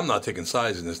 Look, I'm not taking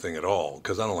sides in this thing at all,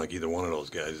 because I don't like either one of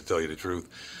those guys, to tell you the truth.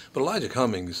 But Elijah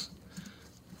Cummings,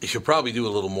 he should probably do a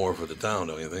little more for the town,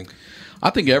 don't you think? I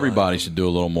think everybody should do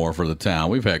a little more for the town.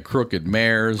 We've had crooked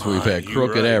mayors. We've had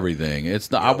crooked everything.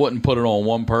 It's not, I wouldn't put it on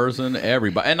one person.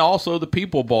 Everybody. And also the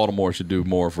people of Baltimore should do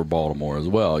more for Baltimore as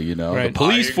well. You know, the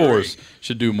police force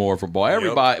should do more for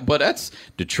Baltimore. Everybody. But that's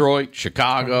Detroit,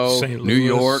 Chicago, New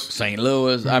York, St.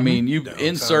 Louis. I mean, you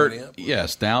insert,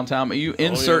 downtown. You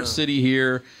insert city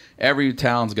here. Every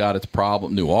town's got its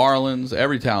problem. New Orleans,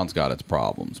 every town's got its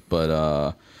problems.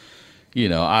 But, you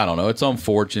know, I don't know. It's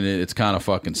unfortunate. It's kind of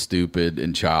fucking stupid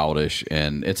and childish.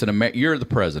 And it's you're the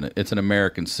president. It's an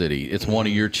American city. It's one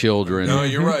of your children. No,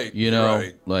 you're right. You know,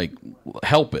 like,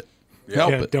 help it.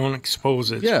 Help it. Don't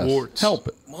expose its warts. Help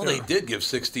it. Well, they did give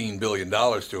 $16 billion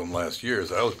to him last year,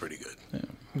 so that was pretty good. Yeah.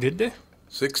 Did they?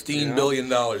 $16 billion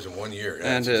in 1 year.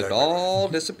 That's and it all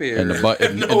disappeared. And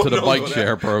into the bike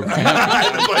share program.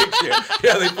 The bike share.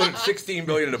 Yeah, they put $16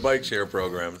 billion in the bike share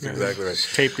program. That's exactly right.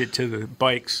 Just taped it to the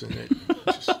bikes. And it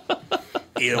just...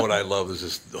 You know what I love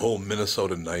is the whole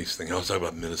Minnesota Nice thing. I was talking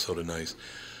about Minnesota Nice.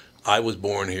 I was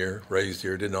born here, raised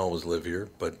here, didn't always live here,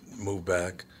 but moved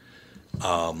back.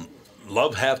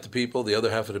 Love half the people. The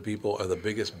other half of the people are the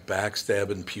biggest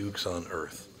backstabbing pukes on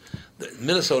earth.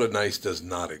 Minnesota Nice does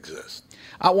not exist.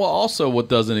 Well, also what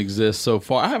doesn't exist so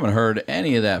far, I haven't heard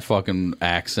any of that fucking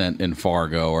accent in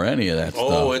Fargo or any of that stuff.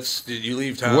 Oh, you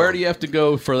leave town. Where do you have to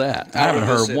go for that? I haven't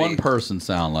heard one person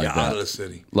sound like that. Out of the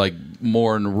city. Like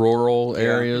more in rural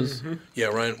areas? Mm-hmm. Yeah,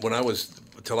 Ryan,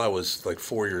 until I was like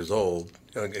 4 years old,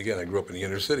 again, I grew up in the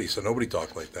inner city, so nobody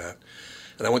talked like that.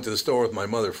 And I went to the store with my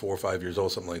mother, 4 or 5 years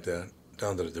old, something like that,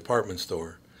 down to the department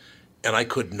store, and I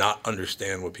could not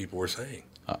understand what people were saying.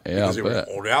 Yeah, I bet.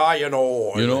 You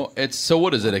know, it's so.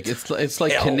 What is it? It's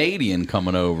like Canadian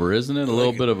coming over, isn't it? A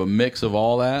little bit of a mix of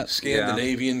all that.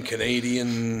 Scandinavian,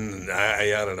 Canadian.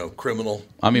 I don't know, criminal.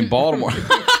 I mean, Baltimore.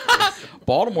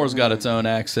 Baltimore's got its own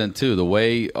accent too. The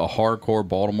way a hardcore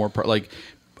Baltimore,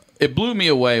 it blew me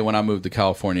away when I moved to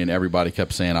California and everybody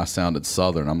kept saying I sounded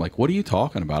Southern. I'm like, what are you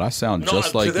talking about? I sound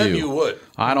just like to them you. You would.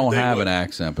 I don't have would. an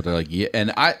accent, but they're like, yeah.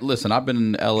 And I've been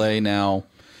in L.A. now,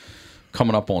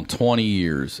 coming up on 20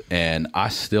 years, and I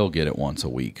still get it once a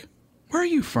week. Where are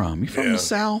you from? You from the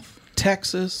South,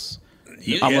 Texas?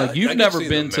 I'm like, you've never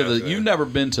been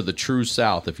to the true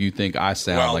South if you think I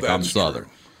sound like I'm Southern.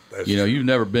 You've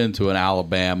never been to an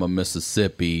Alabama,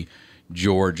 Mississippi,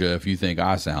 Georgia if you think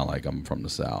I sound like I'm from the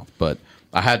South. But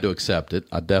I had to accept it.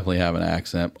 I definitely have an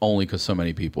accent, only because so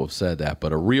many people have said that.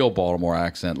 But a real Baltimore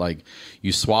accent, like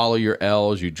you swallow your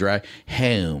L's, you drag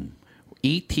home.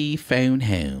 E.T. phone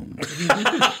home.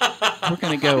 We're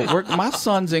going to go. My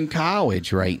son's in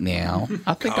college right now.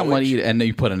 I think I'm going to eat it. And then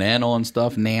you put an N on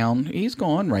stuff. Noun. He's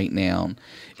gone right now.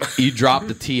 You drop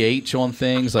the TH on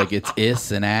things like it's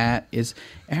is and at. Is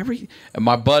every. And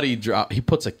my buddy, he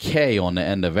puts a K on the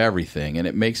end of everything. And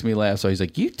it makes me laugh. So he's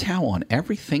like, you tell on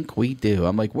everything we do.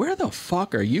 I'm like, where the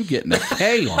fuck are you getting a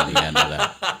K on the end of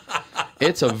that?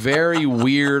 It's a very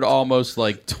weird, almost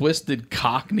like twisted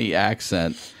Cockney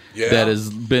accent. Yeah. That has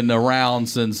been around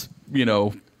since,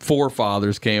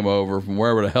 forefathers came over from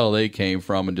wherever the hell they came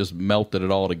from and just melted it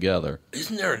all together.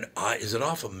 Isn't there is it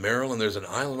off of Maryland? There's an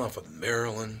island off of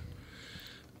Maryland.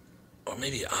 Or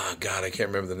maybe, I can't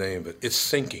remember the name, but it's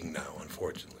sinking now,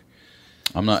 unfortunately.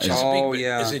 I'm not.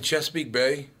 Is it Chesapeake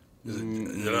Bay?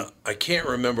 I can't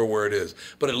remember where it is,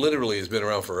 but it literally has been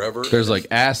around forever. There's like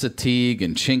Assateague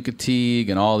and Chincoteague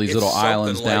and all these little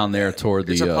islands down there toward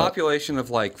the... It's a population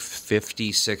of like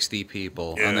 50, 60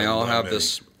 people, and they all have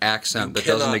this accent that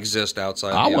doesn't exist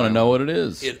outside I want to know what it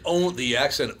is. The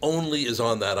accent only is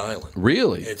on that island.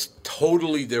 Really? It's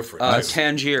totally different.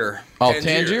 Tangier. Oh,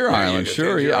 Tangier Island,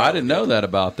 sure. Tangier I didn't know Island, that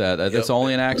about that. That's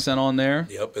only an accent on there?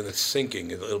 Yep, and it's sinking.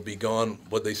 It'll be gone,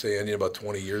 what they say, in about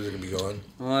 20 years it can be gone.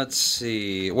 Let's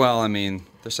see. Well, I mean,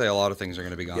 they say a lot of things are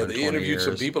going to be gone in 20 years. Yeah, they interviewed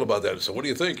some people about that. So what do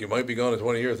you think? You might be gone in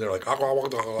 20 years. They're like, sound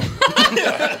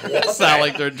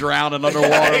like they're drowning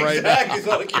underwater right now. Exactly. It's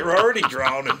like you're already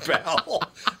drowning, pal.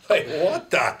 Like,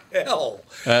 what the hell?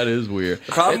 That is weird.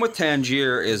 The problem with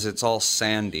Tangier is it's all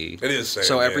sandy. It is sandy.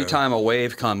 So every time a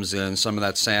wave comes in, some of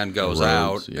that sand goes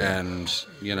out, and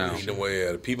eating away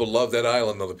at it. People love that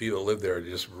island, though. The people that live there are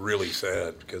just really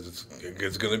sad because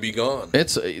it's going to be gone.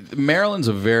 Maryland's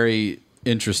a very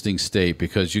interesting state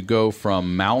because you go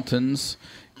from mountains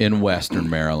in western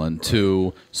Maryland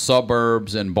to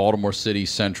suburbs in Baltimore City,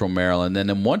 central Maryland, and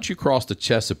then once you cross the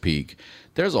Chesapeake,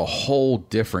 there's a whole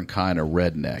different kind of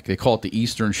redneck. They call it the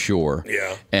Eastern Shore.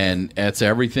 Yeah. And it's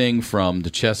everything from the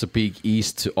Chesapeake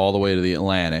east all the way to the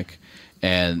Atlantic.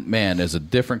 And, man, there's a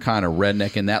different kind of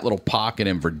redneck in that little pocket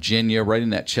in Virginia, right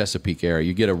in that Chesapeake area.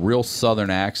 You get a real southern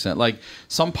accent. Like,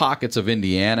 some pockets of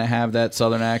Indiana have that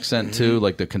southern accent, too,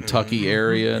 like the Kentucky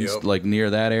area, and like near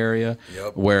that area,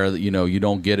 where, you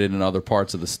don't get it in other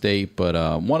parts of the state.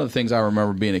 But one of the things I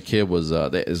remember being a kid was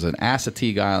there's an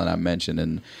Assateague Island I mentioned,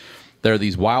 and there are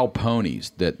these wild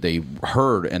ponies that they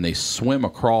herd and they swim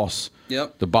across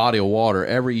the body of water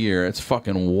every year. It's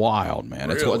fucking wild, man.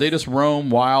 Really? They just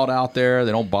roam wild out there.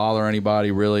 They don't bother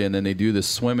anybody really, and then they do this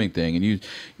swimming thing. And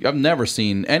I've never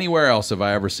seen anywhere else have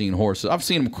I ever seen horses. I've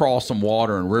seen them cross some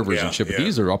water and rivers and shit, but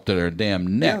these are up to their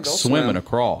damn necks swimming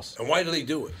across. And why do they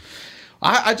do it?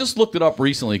 I just looked it up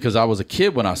recently because I was a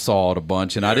kid when I saw it a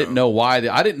bunch, and I didn't know why.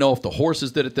 I didn't know if the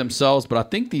horses did it themselves, but I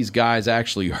think these guys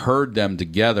actually herd them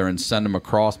together and send them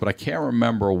across. But I can't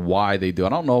remember why they do. I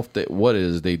don't know what it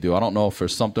is they do. I don't know if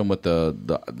there's something with the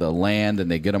land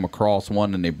and they get them across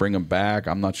one and they bring them back.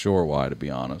 I'm not sure why, to be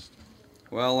honest.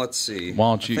 Well, let's see.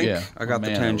 Why don't you? I got the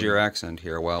Tangier accent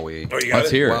here while we.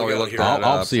 Let's hear it. While we look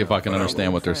I'll see if I can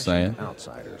understand what they're saying.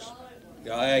 Outsiders.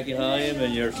 I can him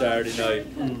and your Saturday night.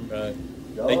 Right.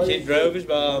 The kid drove his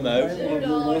mom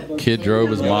out. Kid drove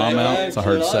his mom out? So I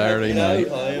heard Saturday night.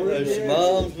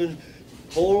 Mom's been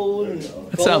pulling.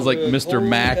 That sounds like Mr.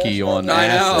 Mackey on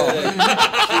acid.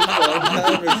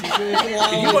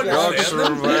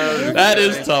 That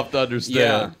is tough to understand.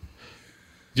 Yeah.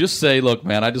 Just say, look,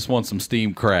 man, I just want some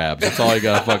steamed crabs. That's all you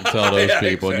got to fucking tell those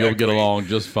people, and you'll get along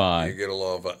just fine. You get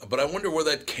along, but I wonder where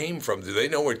that came from. Do they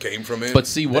know where it came from? But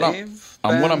see, what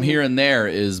I'm hearing there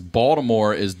is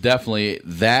Baltimore is definitely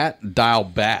that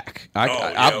dialed back.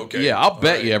 I'll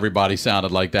bet you everybody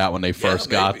sounded like that when they first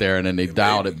got there, and then they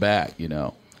dialed it back,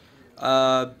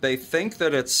 They think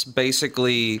that it's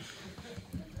basically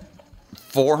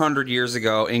 400 years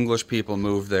ago, English people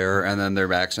moved there, and then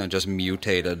their accent just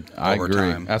mutated over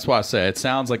time. That's why I say it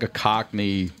sounds like a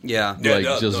Cockney. Yeah, it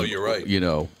does. No, you're right.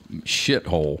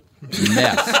 shithole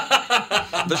mess.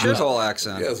 The shithole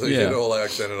accent. Yeah, so Yeah. shithole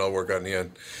accent, and I'll work on the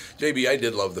end. JB, I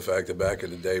did love the fact that back in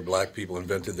the day, black people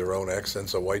invented their own accent,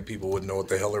 so white people wouldn't know what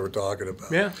the hell they were talking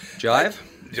about. Yeah. Jive?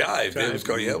 Jive. It was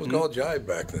called, called jive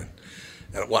back then.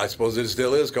 And, well, I suppose it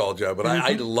still is called jive, but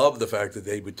I love the fact that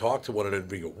they would talk to one another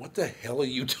and go, "What the hell are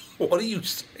you? What are you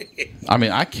saying?" I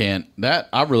mean, I can't. That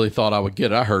I really thought I would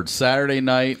get it. I heard Saturday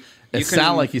night. It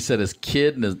sounded like he said his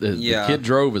kid, and the kid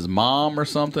drove his mom or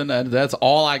something. That's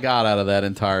all I got out of that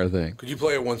entire thing. Could you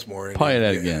play it once more? Play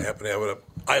that again. Happen to have it up.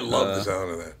 I love the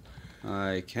sound of that.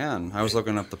 I can. I was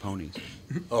looking up the ponies.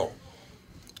 Oh.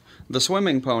 The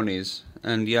swimming ponies.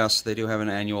 And yes, they do have an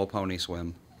annual pony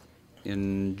swim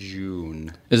in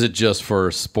June. Is it just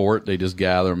for sport? They just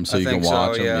gather them so you can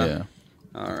watch them? Yeah.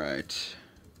 All right.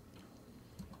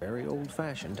 Very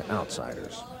old-fashioned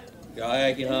outsiders.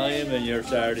 Guy behind him and your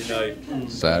Saturday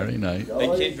night. Saturday night.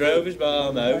 The kid drove his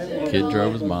mom out. Kid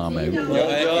drove his mom out.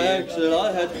 Guy said,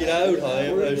 I had to get out,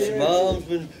 him. His mom's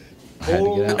been I had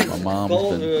to get out. My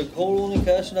mom's been calling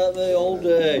cashing at me all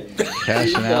day.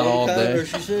 cashing out all day.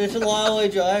 She said, it's a lie,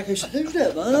 Jack. I said, who's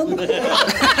that, Mom?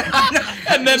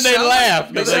 And then they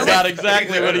laughed because they got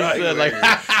exactly what he said. Like,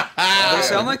 They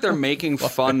sound like they're making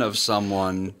fun of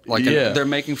someone. Like they're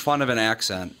making fun of an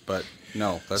accent, but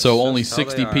no. That's so only just how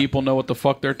 60 they are. people know what the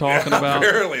fuck they're talking about?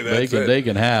 Apparently, that's it. They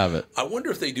can have it. I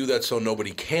wonder if they do that so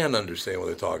nobody can understand what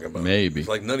they're talking about. Maybe. It's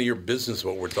like none of your business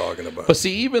what we're talking about. But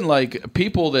see, even like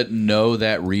people that know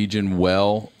that region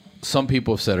well, some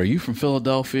people have said, "Are you from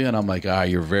Philadelphia?" And I'm like,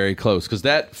 you're very close. Because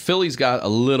that Philly's got a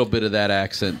little bit of that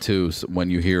accent too when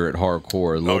you hear it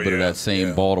hardcore. A little bit of that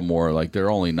same Baltimore. Like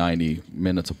they're only 90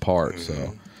 minutes apart.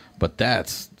 So, but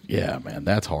that's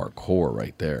that's hardcore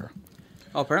right there.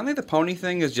 Oh, apparently the pony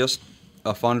thing is just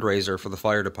a fundraiser for the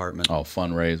fire department. Oh,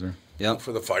 fundraiser. Yep.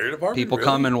 For the fire department? People Really?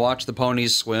 come and watch the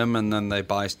ponies swim, and then they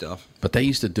buy stuff. But they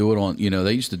used to do it on,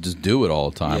 they used to just do it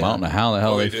all the time. Yeah. I don't know how the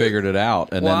hell they figured it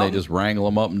out, and then they just wrangle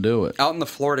them up and do it. Out in the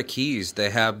Florida Keys, they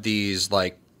have these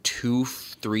like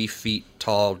 2-3 feet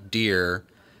tall deer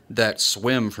that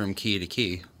swim from key to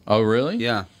key. Oh, really?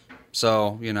 Yeah.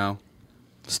 So,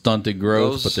 Stunted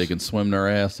growth, but they can swim their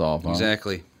ass off. Huh?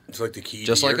 Exactly. It's like the key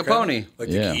Just deer like a kinda? pony. Like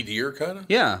the key deer kind of?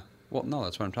 Yeah. Well, no,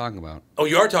 that's what I'm talking about. Oh,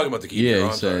 you are talking about the key deer. Yeah,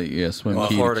 I'm sorry. swim The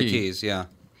key Florida to key. Keys, yeah.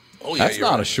 Oh, yeah, That's you're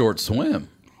not right. a short swim.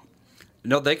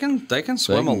 No, they can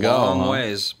swim can a go, long huh?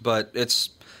 ways, but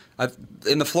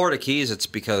in the Florida Keys, it's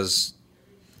because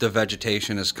the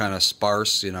vegetation is kind of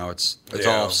sparse. It's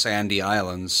all sandy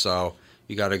islands, so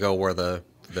you got to go where the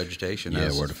vegetation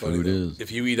is. Yeah, where the food is.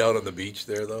 If you eat out on the beach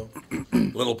there, though,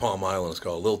 Little Palm Island is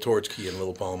called Little Torch Key in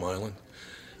Little Palm Island,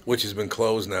 which has been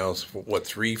closed now for,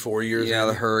 3-4 years? Yeah, now?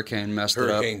 the hurricane messed it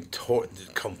up. Hurricane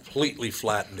completely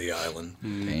flattened the island.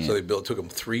 Damn. So took them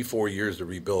 3-4 years to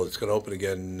rebuild. It's going to open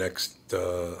again next,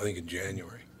 I think in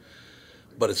January.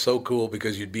 But it's so cool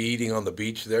because you'd be eating on the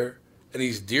beach there, and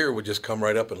these deer would just come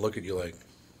right up and look at you like,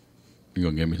 You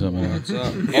gonna give me something? What's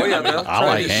up? Oh, yeah, they'll I try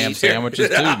like to ham stare- sandwiches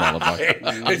too,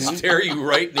 motherfucker. They stare you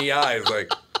right in the eyes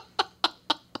like,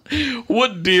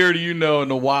 What deer do you know in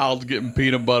the wild's getting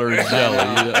peanut butter and jelly?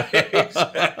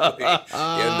 exactly. You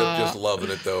end up just loving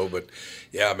it though. But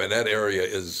yeah, man, that area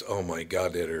is, oh my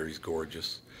God, that area is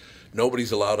gorgeous.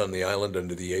 Nobody's allowed on the island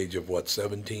under the age of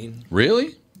 17?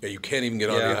 Really? Yeah, you can't even get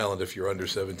on Yeah. the island if you're under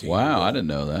 17. Wow, I didn't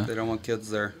know They that. don't want kids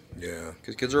there Yeah.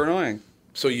 because kids are annoying.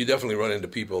 So you definitely run into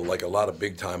people, like a lot of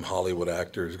big-time Hollywood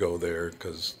actors go there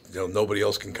because nobody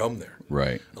else can come there.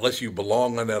 Right. Unless you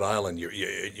belong on that island,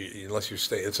 unless you're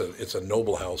staying, it's a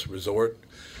noble house resort.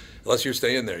 Unless you're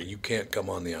staying there, you can't come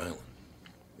on the island.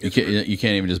 You can't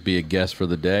even just be a guest for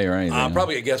the day or anything.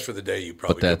 Probably a guest for the day. You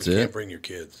probably But that's you it? can't bring your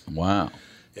kids. Wow.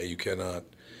 Yeah, you cannot.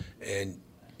 And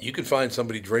you can find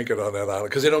somebody drinking on that island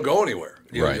because they don't go anywhere.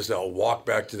 Right. They'll walk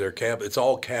back to their cabin. It's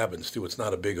all cabins too. It's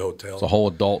not a big hotel. It's a whole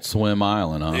Adult Swim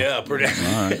island, huh? Yeah, pretty.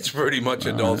 right. It's pretty much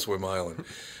Adult Swim Island.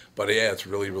 But yeah, it's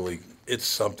really, it's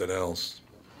something else.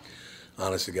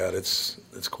 Honest to God, it's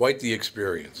quite the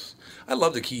experience. I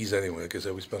love the Keys anyway because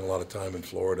we spend a lot of time in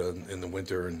Florida in the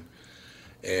winter,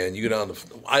 and you go down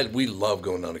to. We love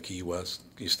going down to Key West.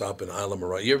 You stop in Isla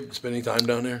Morada. You ever spend any time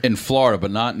down there? In Florida, but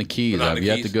not in the Keys. Not in I've the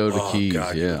yet Keys? to go to the Oh, Keys.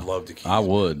 God, you yeah, would love the Keys, I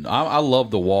would. I love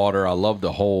the water. I love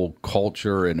the whole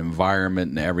culture and environment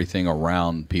and everything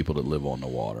around people that live on the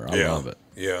water. I love it.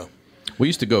 Yeah. We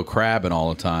used to go crabbing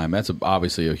all the time. That's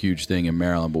obviously a huge thing in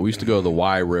Maryland. But we used to go to the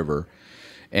Wye River,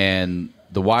 and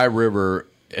the Wye River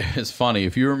it's funny.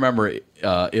 If you remember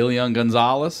Ilian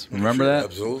Gonzalez, remember that?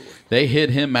 Absolutely. They hid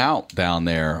him out down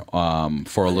there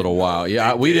for a little while.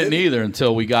 Yeah, we didn't either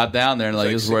until we got down there. And Like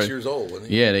this is 6 where, years old, wasn't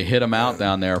he? Yeah, they hid him out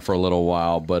down there for a little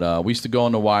while. But we used to go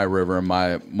on the Wye River, and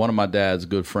one of my dad's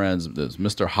good friends,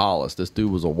 Mr. Hollis. This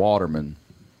dude was a waterman,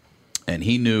 and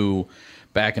he knew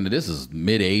back into this is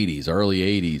mid '80s, early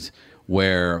 '80s,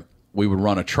 where we would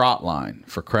run a trot line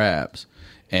for crabs,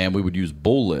 and we would use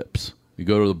bull lips. You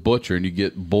go to the butcher and you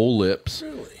get bull lips,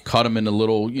 cut them into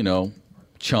little,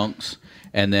 chunks,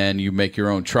 and then you make your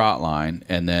own trot line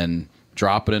and then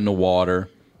drop it in the water,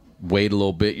 wait a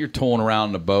little bit. You're towing around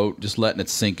in the boat, just letting it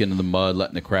sink into the mud,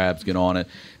 letting the crabs get on it.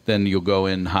 Then you'll go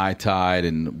in high tide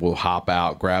and we'll hop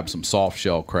out, grab some soft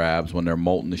shell crabs when they're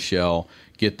molting the shell.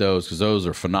 Get those because those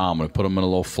are phenomenal. Put them in a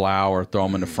little flour, throw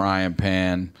them in the frying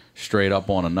pan, straight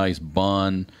up on a nice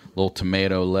bun, little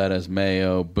tomato, lettuce,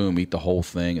 mayo, boom, eat the whole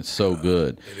thing. It's so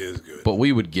good. It is good. But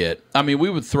we would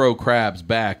throw crabs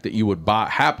back that you would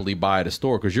happily buy at a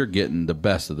store because you're getting the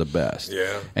best of the best.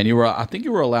 Yeah. And I think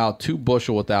you were allowed 2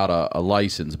 bushel without a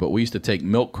license, but we used to take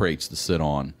milk crates to sit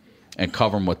on and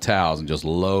cover them with towels and just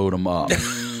load them up.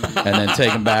 And then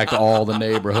take them back to all the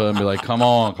neighborhood and be like, come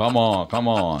on, come on, come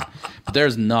on. But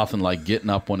there's nothing like getting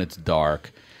up when it's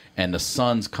dark and the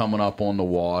sun's coming up on the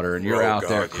water and you're out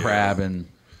there crabbing.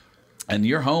 And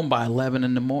you're home by 11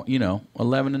 in the morning.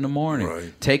 11 in the morning.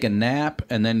 Right. Take a nap,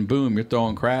 and then boom, you're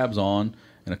throwing crabs on.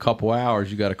 In a couple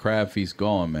hours, you got a crab feast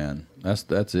going, man.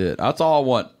 That's it. That's all I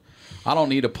want. I don't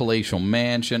need a palatial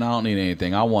mansion. I don't need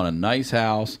anything. I want a nice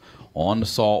house on the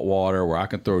salt water where I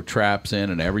can throw traps in,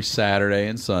 and every Saturday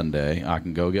and Sunday I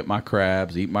can go get my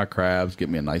crabs, eat my crabs, get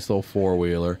me a nice little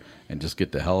 4-wheeler, and just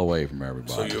get the hell away from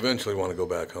everybody. So you eventually want to go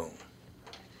back home.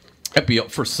 It'd be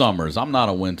for summers. I'm not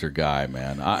a winter guy,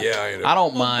 man. I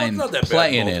don't mind it's not that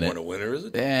playing bad in it. Winter, is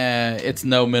it? It's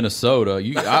no Minnesota.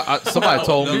 Somebody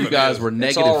told me you guys were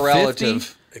negative all 50.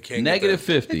 relative. It can't Negative get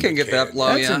 50. It can get that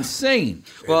low, That's insane.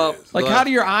 Well, how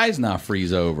do your eyes not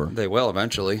freeze over? They will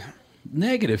eventually.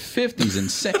 Negative 50 is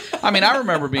insane. I mean, I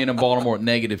remember being in Baltimore at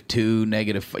 -2,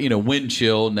 negative, wind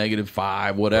chill,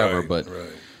 -5, whatever. But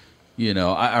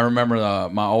I remember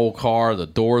my old car. The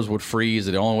doors would freeze.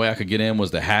 The only way I could get in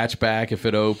was the hatchback if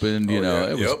it opened.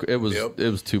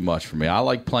 It was too much for me. I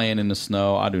like playing in the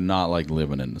snow. I do not like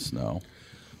living in the snow.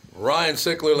 Ryan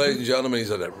Sickler, ladies and gentlemen,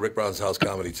 he's at Rick Brown's House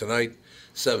Comedy tonight,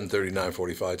 7:30,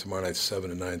 9:45. Tomorrow night, 7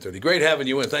 and 9:30. Great having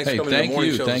you in. Thanks for coming to the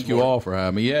morning show. Thank you all for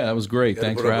having me. Yeah, that was great.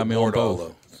 Thanks for having me on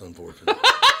both. It's unfortunate.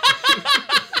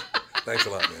 Thanks a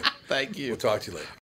lot, man. Thank you. We'll talk to you later.